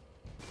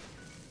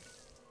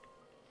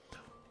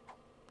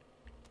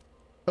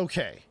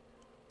 Okay.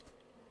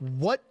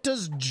 What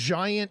does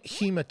giant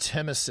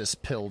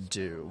hematemesis pill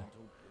do?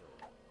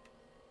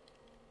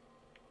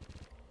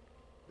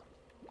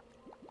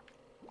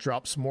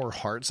 Drops more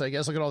hearts, I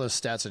guess. Look at all those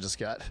stats I just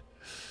got.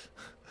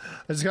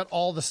 I just got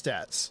all the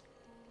stats.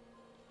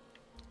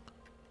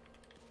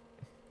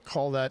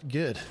 Call that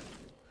good.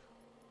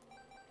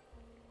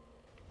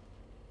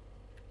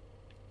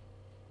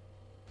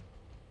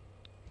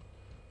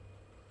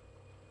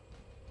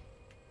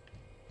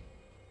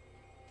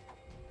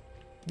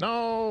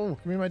 No!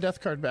 Give me my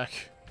death card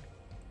back.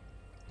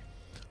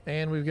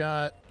 And we've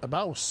got a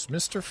mouse,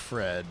 Mr.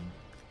 Fred.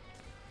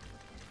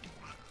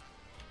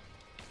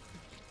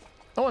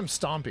 Oh, I'm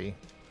Stompy.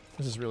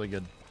 This is really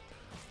good.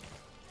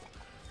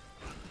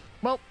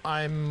 Well,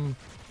 I'm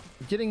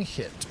getting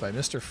hit by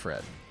Mr.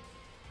 Fred.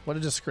 What a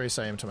disgrace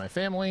I am to my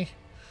family.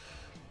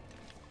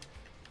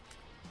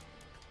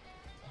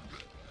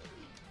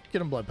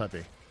 Get him, blood puppy.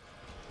 All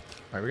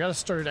right, we got to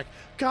start a deck.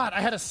 God,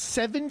 I had a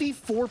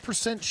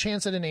 74%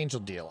 chance at an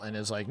angel deal, and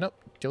it's like, nope,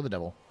 deal the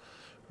devil.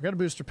 We got a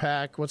booster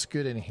pack. What's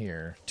good in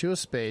here? Two of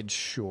spades,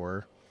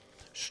 sure.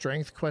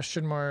 Strength,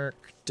 question mark,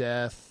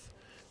 death.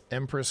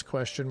 Empress,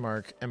 question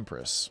mark,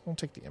 Empress. We'll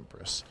take the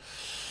Empress.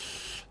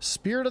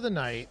 Spirit of the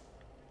Night.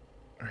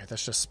 All right,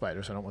 that's just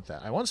spiders. I don't want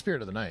that. I want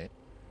Spirit of the Night.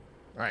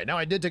 All right, now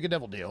I did take a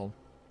devil deal,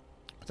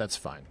 but that's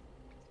fine.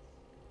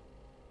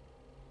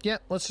 Yeah,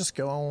 let's just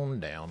go on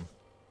down.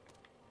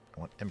 I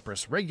want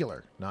Empress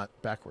regular, not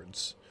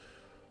backwards.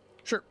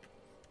 Sure.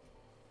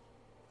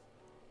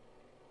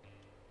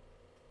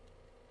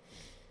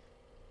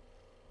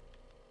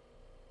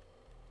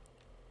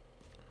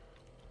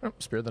 Oh,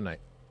 Spirit of the Night.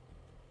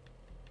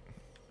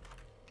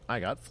 I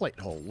got Flight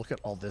Hole. Look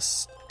at all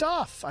this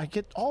stuff. I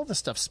get all this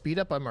stuff. Speed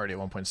up. I'm already at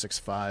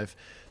 1.65.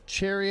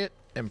 Chariot,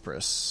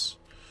 Empress.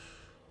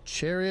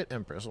 Chariot,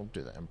 Empress. We'll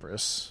do the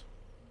Empress.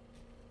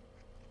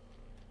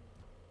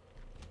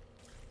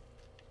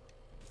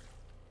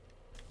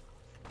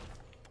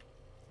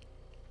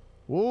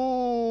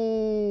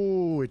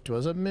 Whoa! It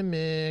was a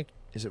mimic.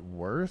 Is it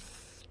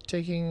worth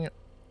taking?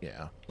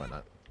 Yeah, why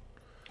not?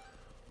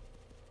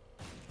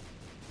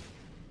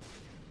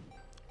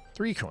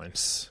 3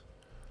 coins.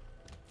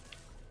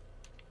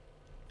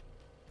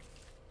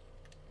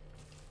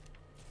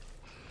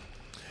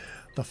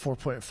 The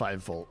 4.5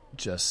 volt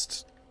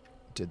just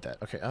did that.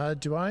 Okay,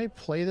 do I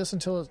play this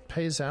until it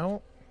pays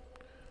out?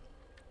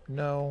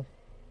 No.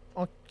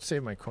 I'll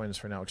save my coins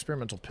for now.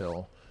 Experimental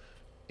pill.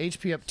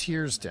 HP up,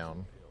 tears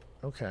down.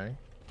 Okay.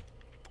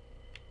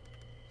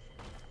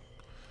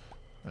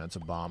 That's a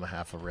bomb, a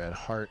half a red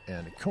heart,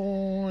 and a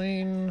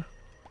coin.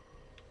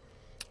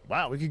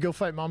 Wow, we could go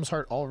fight Mom's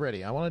heart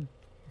already. I want to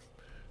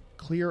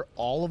clear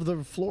all of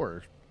the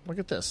floor. Look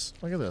at this.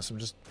 Look at this. I'm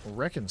just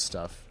wrecking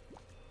stuff.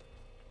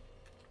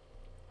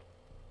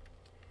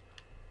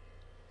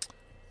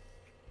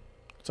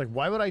 It's like,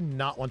 why would I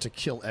not want to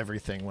kill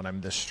everything when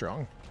I'm this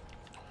strong?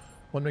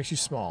 What makes you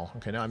small?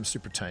 Okay, now I'm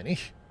super tiny.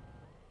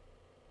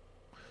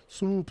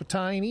 Super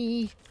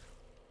tiny.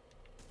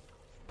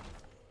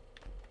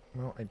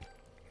 Well, I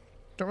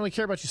don't really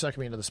care about you sucking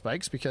me into the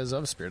spikes because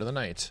of Spirit of the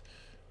Night.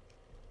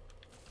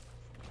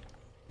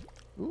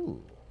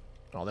 Ooh.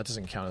 Oh, that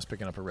doesn't count as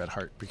picking up a red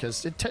heart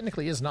because it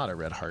technically is not a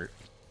red heart.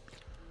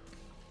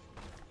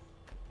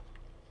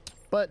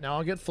 But now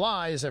I'll get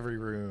flies every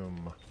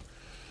room.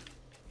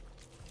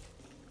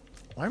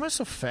 Why am I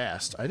so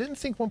fast? I didn't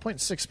think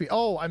 1.6 speed.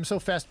 Oh, I'm so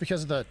fast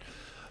because of the...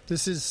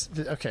 This is...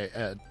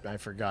 Okay, I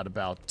forgot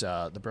about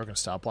the broken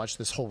stopwatch.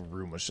 This whole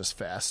room was just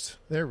fast.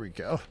 There we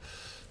go.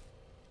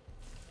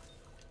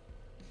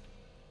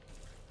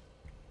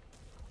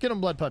 Get him,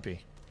 blood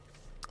puppy.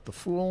 The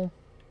Fool.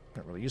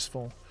 Not really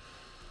useful.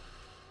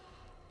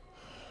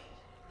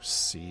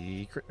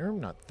 Secret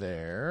room, not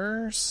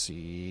there.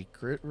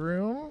 Secret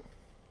room.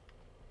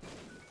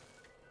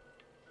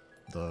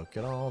 Look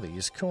at all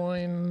these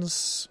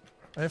coins.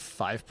 I have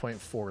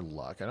 5.4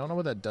 luck. I don't know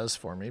what that does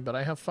for me, but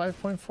I have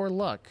 5.4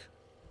 luck.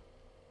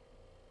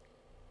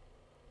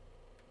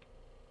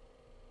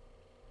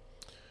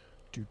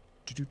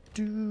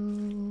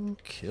 Do.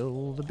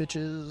 Kill the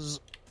bitches.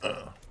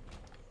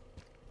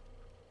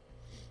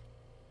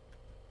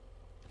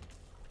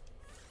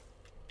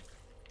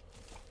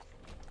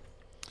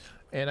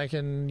 And I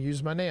can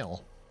use my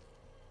nail.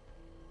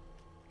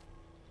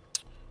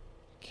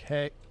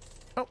 Okay.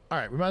 Oh,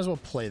 alright, we might as well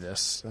play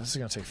this. This is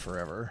gonna take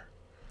forever.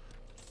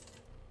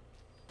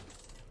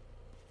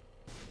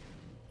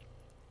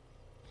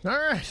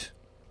 Alright.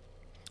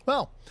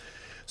 Well,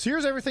 so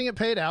here's everything it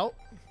paid out.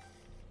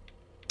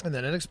 And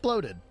then it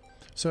exploded.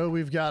 So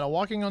we've got a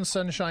Walking on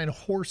Sunshine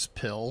horse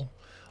pill.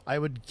 I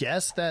would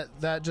guess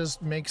that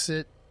just makes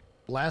it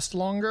last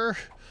longer.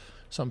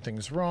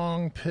 Something's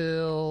wrong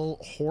pill,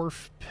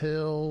 Horf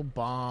pill,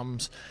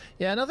 bombs.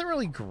 Yeah, nothing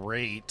really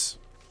great.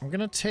 I'm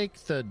gonna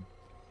take the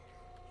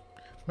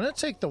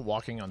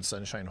Walking on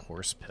Sunshine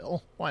horse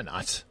pill. Why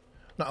not?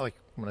 Not like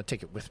I'm gonna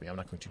take it with me. I'm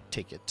not going to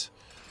take it.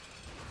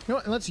 You know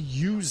what? Let's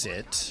use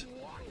it.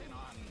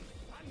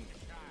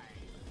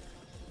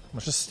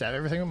 Let's just stab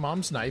everything with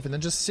Mom's knife and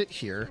then just sit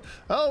here.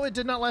 Oh, it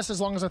did not last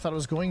as long as I thought it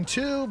was going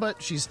to,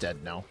 but she's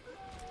dead now.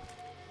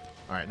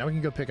 Alright, now we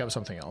can go pick up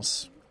something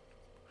else.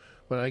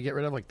 What did I get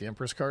rid of? Like the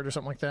Empress card or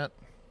something like that?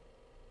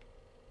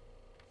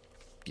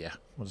 Yeah,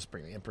 we'll just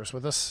bring the Empress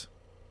with us.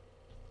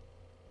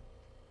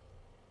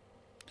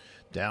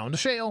 Down to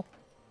Shale.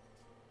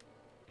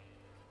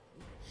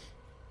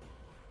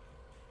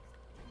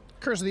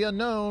 Curse of the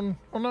Unknown.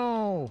 Oh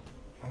no.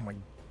 Oh my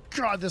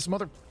god, this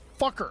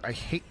motherfucker.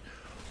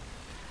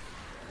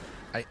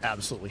 I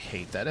absolutely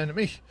hate that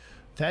enemy.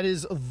 That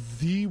is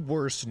the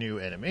worst new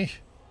enemy.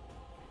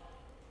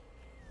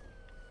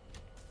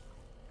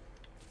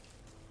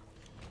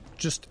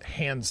 Just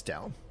hands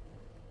down.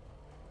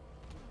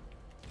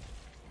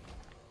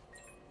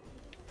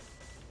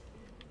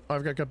 Oh,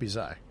 I've got Guppy's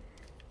eye.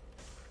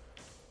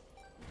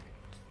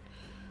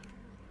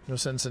 No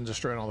sense in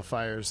destroying all the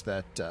fires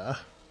that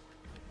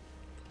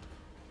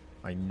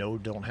I know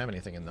don't have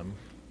anything in them.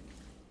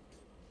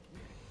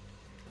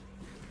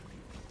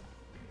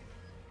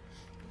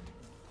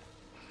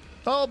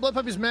 Oh, Blood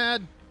Puppy's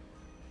mad.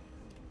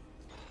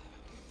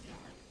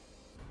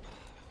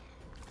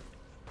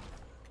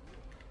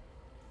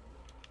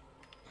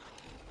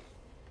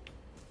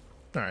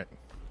 All right.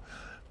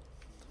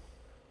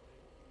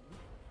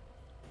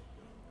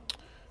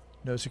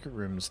 No secret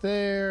rooms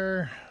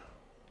there.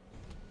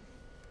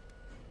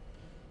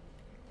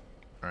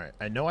 All right.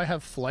 I know I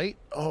have flight.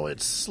 Oh,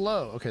 it's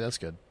slow. Okay, that's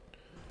good.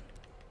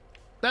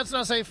 That's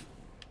not safe.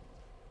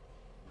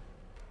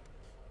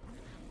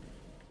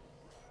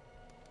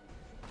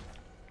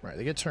 Right,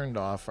 they get turned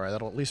off. All right,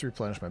 that'll at least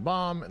replenish my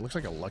bomb. It looks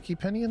like a lucky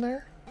penny in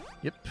there.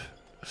 Yep.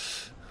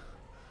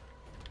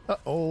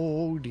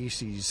 Uh-oh,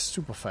 DC's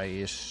super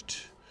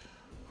fast.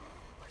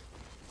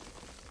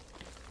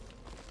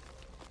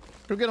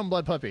 Go get him,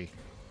 Blood Puppy.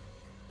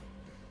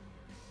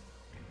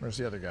 Where's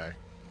the other guy?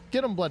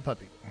 Get him, Blood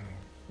Puppy.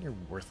 You're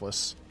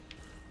worthless.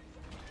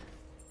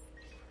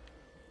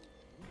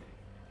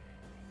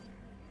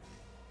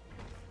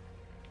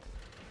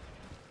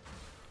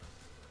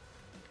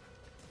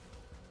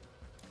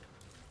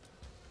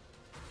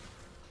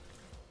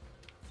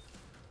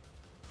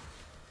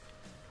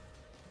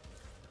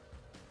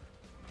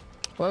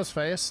 Well, that was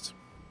fast.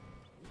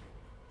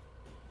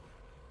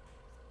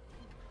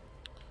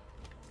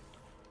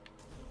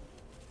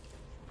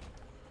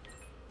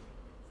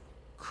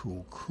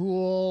 Cool,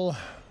 cool.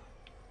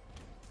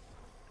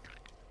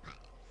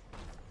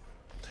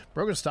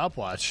 Broken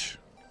stopwatch.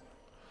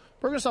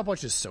 Broken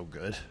stopwatch is so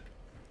good.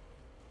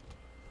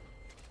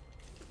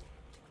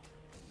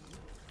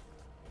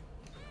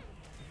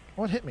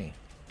 What hit me?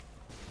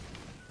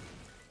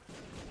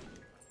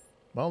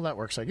 Well, that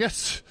works, I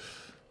guess.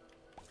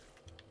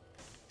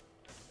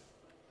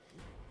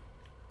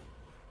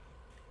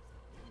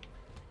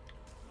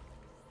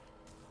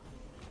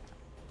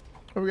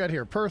 What we got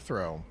here?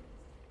 Perthrow.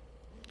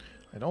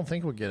 I don't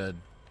think we'll get a...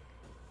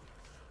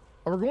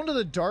 Oh, we're going to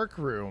the dark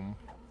room.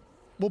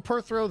 We'll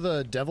Perthrow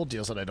the devil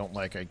deals that I don't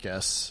like, I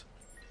guess.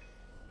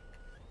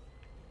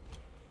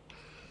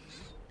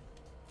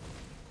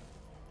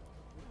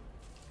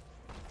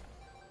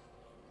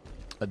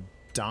 A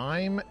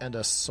dime and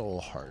a soul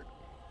heart.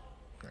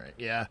 Alright,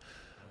 yeah.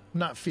 I'm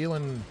not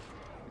feeling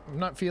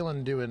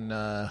doing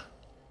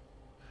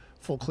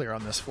full clear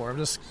on this floor. I'm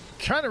just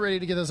kind of ready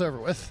to get this over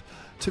with,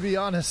 to be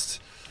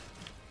honest.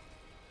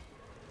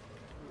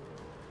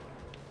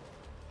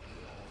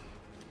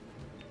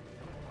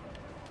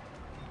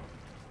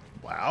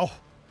 Wow.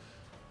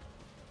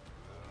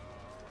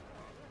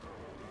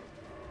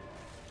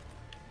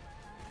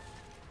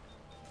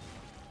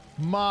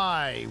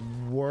 My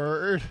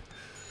word.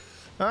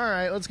 All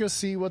right, let's go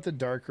see what the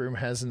dark room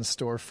has in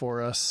store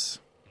for us.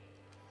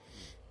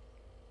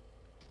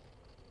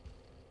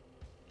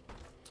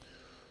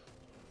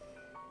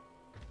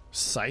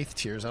 Scythe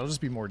tears. That'll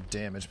just be more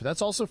damage, but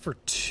that's also for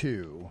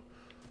 2.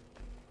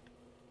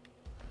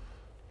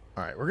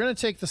 All right, we're going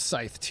to take the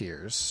scythe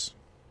tears.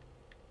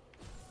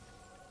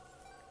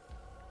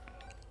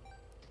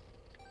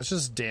 Let's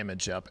just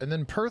damage up. And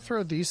then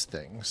Perthrow these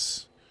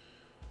things.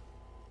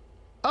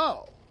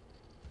 Oh.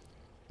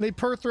 They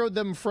Perthrowed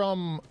them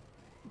from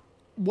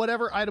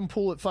whatever item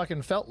pool it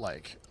fucking felt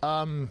like.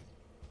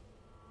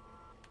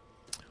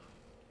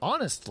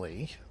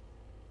 Honestly,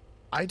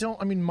 I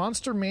mean,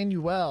 Monster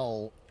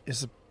Manuel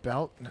is a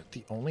about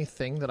the only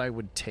thing that I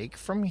would take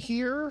from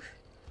here.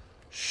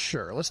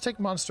 Sure, let's take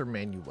Monster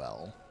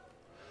Manuel.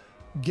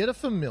 Get a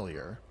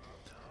familiar.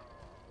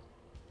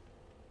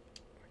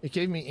 It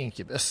gave me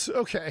Incubus.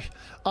 Okay.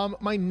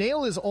 My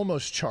nail is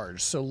almost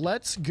charged, so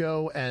let's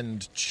go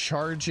and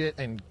charge it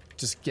and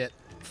just get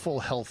full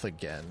health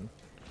again.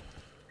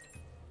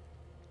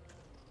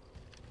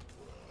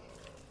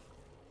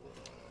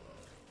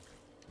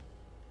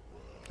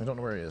 I don't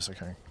know where he is.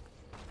 Okay.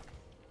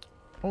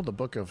 Oh, the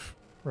Book of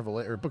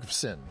Revelation, or Book of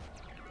Sin.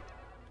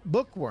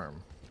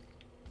 Bookworm.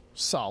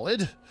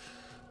 Solid.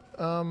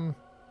 Oh,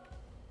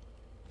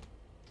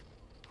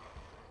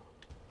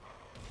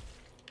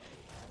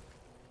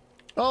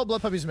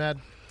 Blood Puppy's mad.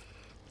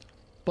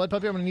 Blood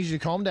Puppy, I'm gonna need you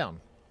to calm down.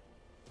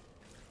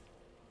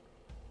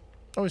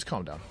 Oh, he's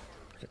calmed down.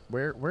 Okay.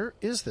 Where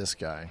is this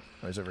guy?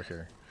 Oh, he's over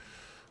here.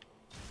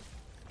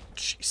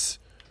 Jeez.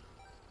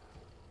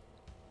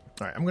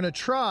 Alright, I'm gonna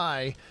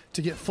try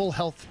to get full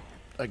health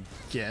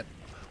again.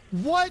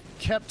 What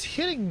kept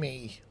hitting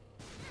me?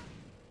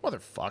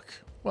 Motherfuck.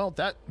 Well,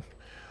 that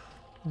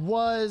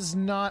was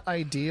not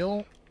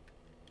ideal.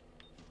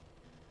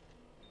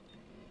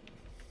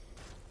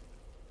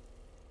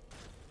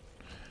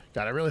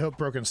 God, I really hope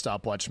Broken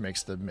Stopwatch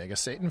makes the Mega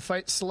Satan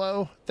fight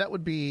slow. That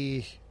would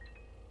be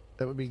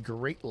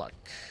great luck.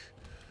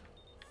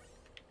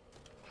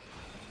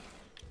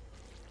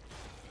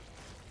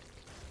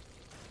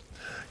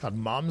 God,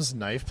 Mom's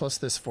Knife plus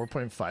this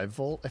 4.5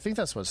 volt. I think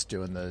that's what's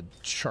doing the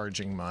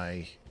charging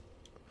my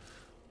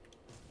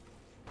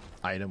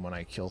item when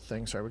I kill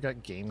things. Sorry, we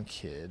got Game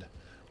Kid.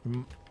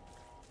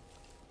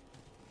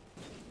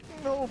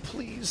 No,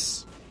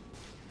 please.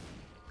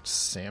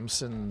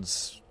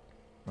 Samson's...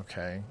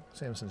 Okay.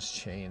 Samson's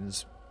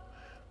chains.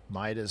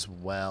 Might as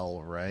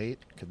well, right?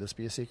 Could this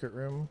be a secret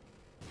room?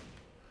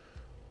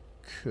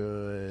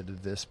 Could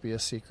this be a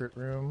secret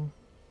room?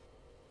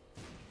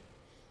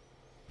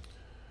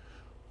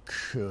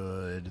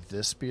 Could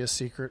this be a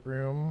secret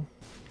room?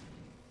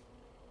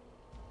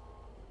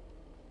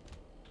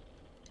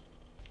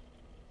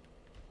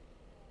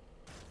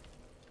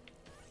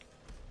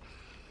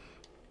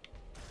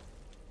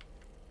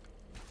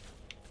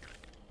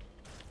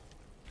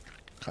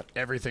 God,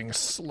 everything's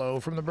slow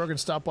from the Broken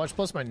Stopwatch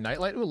plus my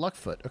Nightlight. Ooh,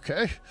 Luckfoot.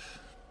 Okay.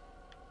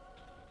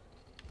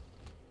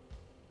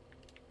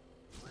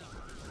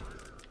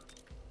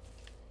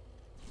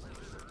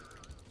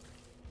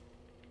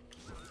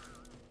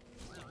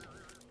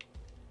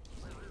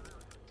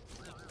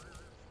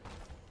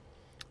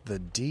 The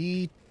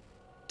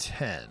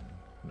D10.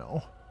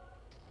 No.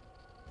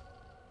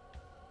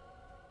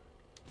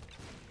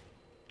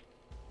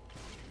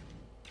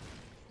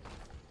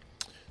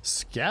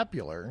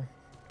 Scapular.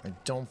 I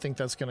don't think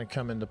that's going to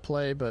come into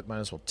play, but might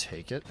as well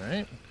take it,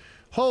 right?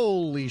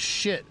 Holy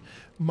shit.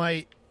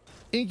 My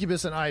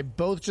Incubus and I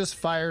both just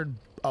fired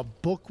a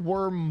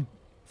Bookworm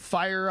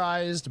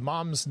fire-eyed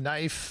Mom's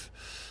Knife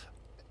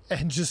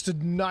and just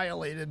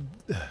annihilated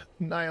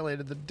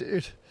the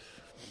dude.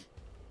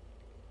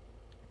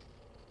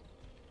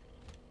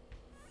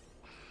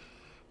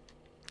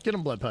 Get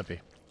him, Blood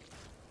Puppy.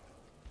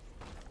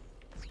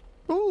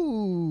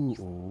 Ooh.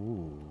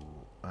 Ooh.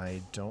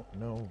 I don't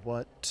know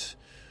what...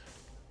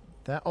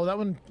 That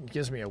one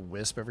gives me a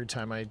wisp every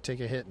time I take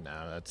a hit.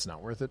 No, that's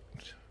not worth it.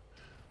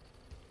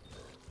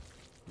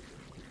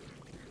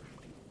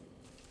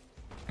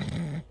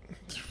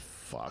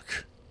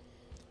 Fuck.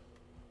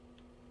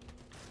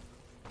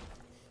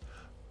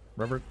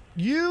 Rubber.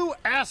 You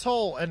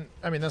asshole! And,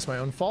 I mean, that's my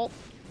own fault.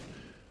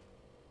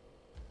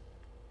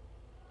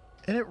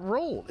 And it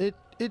rolled.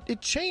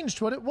 It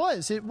changed what it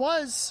was. It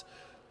was...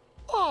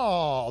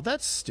 Oh,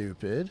 that's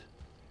stupid.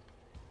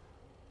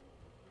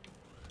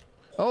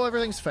 Oh,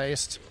 everything's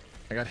faced.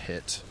 I got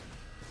hit.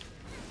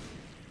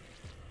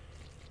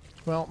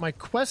 Well, my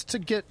quest to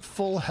get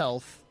full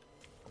health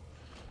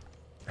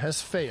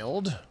has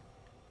failed.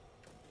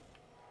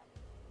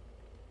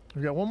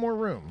 We've got one more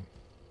room.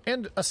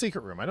 And a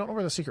secret room. I don't know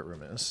where the secret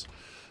room is.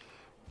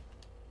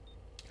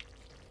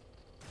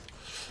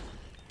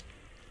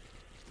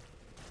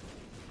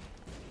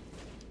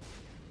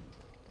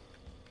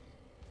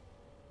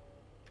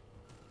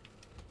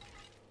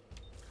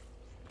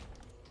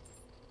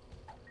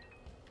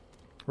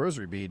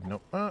 Rosary bead.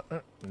 No.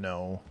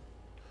 No.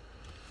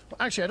 Well,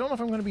 actually, I don't know if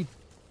I'm going to be...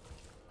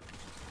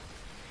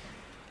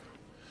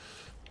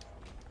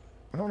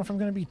 I don't know if I'm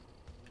going to be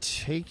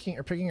taking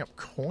or picking up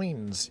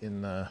coins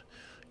in the...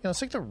 You know,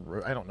 it's like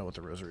the... I don't know what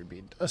the rosary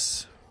bead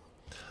does.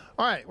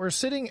 Alright, we're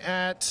sitting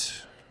at...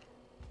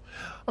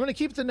 I'm going to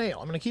keep the nail.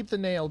 I'm going to keep the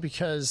nail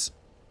because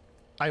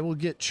I will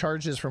get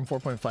charges from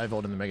 4.5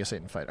 volt in the Mega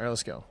Satan fight. Alright,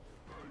 let's go.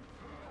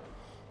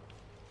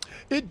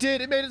 It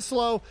did. It made it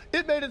slow.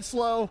 It made it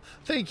slow.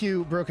 Thank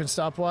you, Broken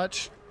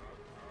Stopwatch.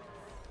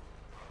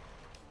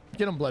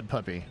 Get him, Blood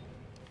Puppy.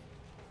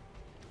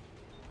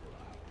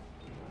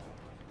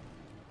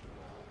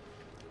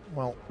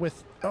 Well,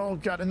 with... Oh,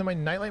 God. And then my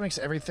Nightlight makes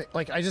everything...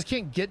 Like, I just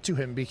can't get to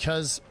him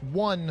because,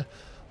 one,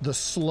 the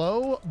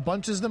slow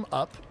bunches them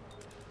up.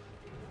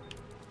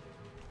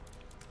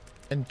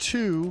 And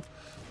two,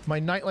 My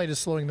Nightlight is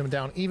slowing them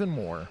down even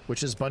more,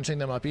 which is bunching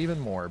them up even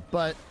more,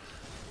 but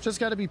just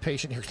got to be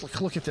patient here.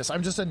 Look at this.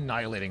 I'm just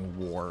annihilating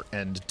war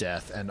and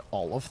death and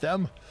all of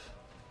them.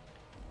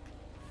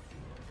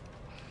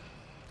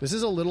 This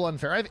is a little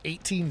unfair. I have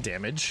 18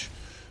 damage.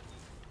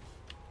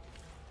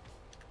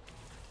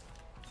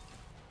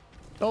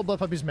 Oh, Blood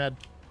Puppy's mad.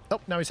 Oh,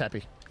 now he's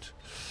happy.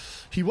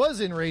 He was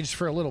enraged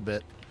for a little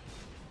bit.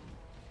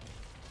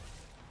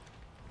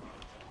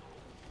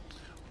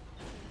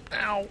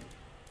 Ow.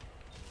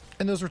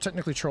 And those were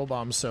technically troll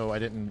bombs, so I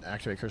didn't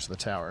activate Curse of the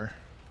Tower.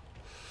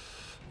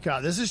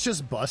 God, this is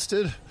just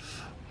busted.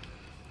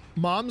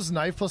 Mom's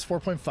Knife plus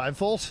 4.5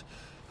 volt.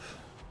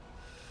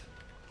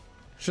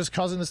 It's just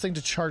causing this thing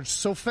to charge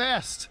so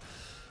fast.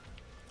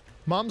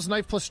 Mom's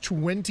Knife plus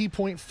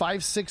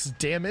 20.56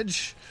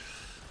 damage.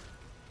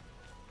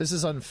 This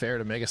is unfair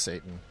to Mega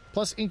Satan.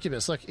 Plus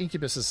Incubus. Look,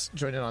 Incubus is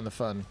joining on the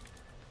fun.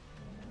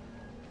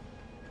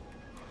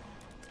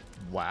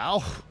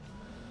 Wow.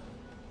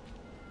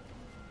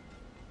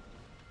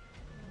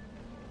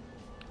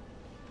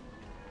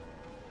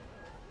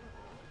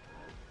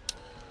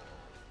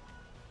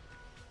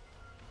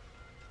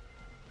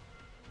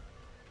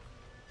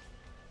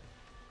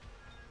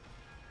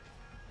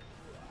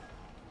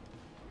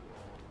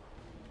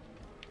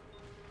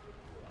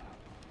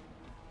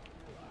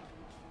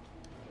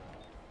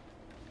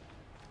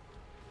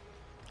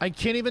 I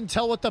can't even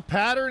tell what the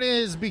pattern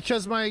is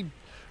because my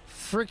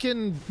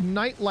freaking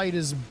Nightlight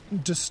is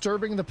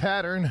disturbing the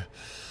pattern.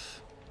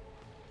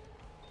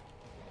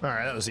 All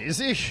right, that was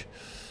easy.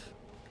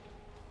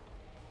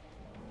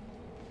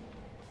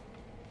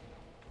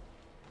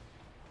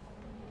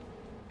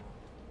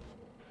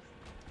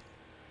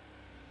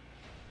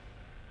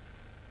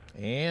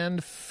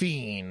 And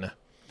Fiend.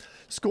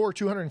 Score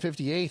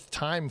 258th,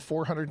 time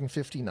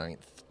 459th.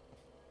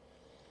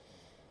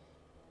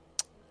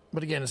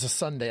 But again, it's a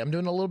Sunday. I'm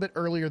doing a little bit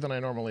earlier than I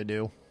normally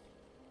do.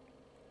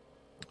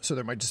 So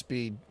there might just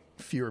be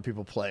fewer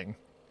people playing.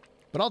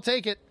 But I'll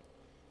take it.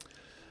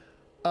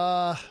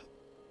 Yeah,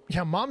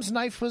 Mom's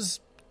Knife was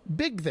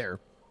big there.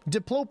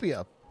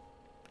 Diplopia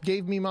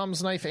gave me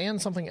Mom's Knife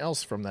and something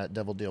else from that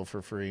devil deal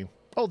for free.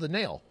 Oh, the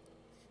nail.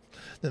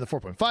 Then the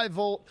 4.5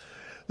 volt.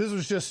 This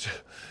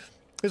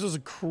was a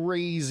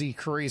crazy,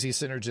 crazy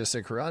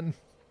synergistic run.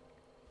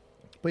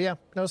 But yeah,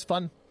 that was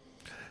fun.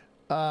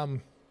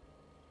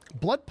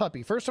 Blood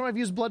Puppy. First time I've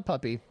used Blood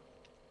Puppy.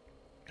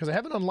 Because I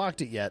haven't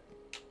unlocked it yet.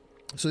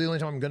 So the only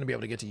time I'm going to be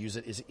able to get to use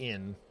it is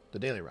in the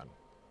daily run.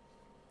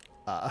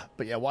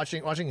 But yeah,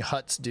 watching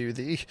Huts do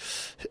the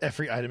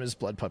every item is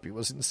Blood Puppy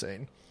was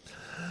insane.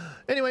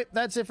 Anyway,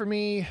 that's it for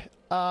me.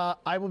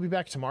 I will be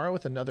back tomorrow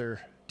with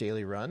another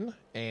daily run.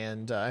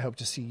 And I hope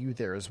to see you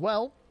there as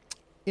well.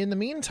 In the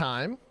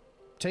meantime,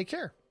 take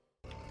care.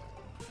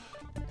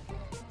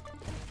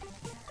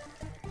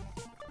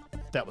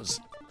 That was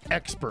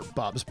expert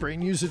Bob's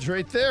brain usage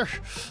right there,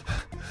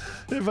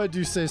 if I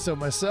do say so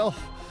myself.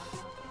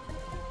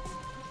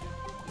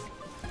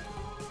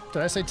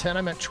 Did I say 10?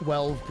 I meant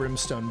 12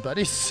 Brimstone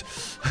buddies.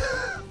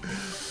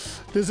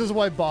 This is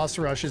why Boss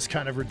Rush is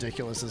kind of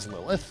ridiculous as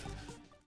Lilith.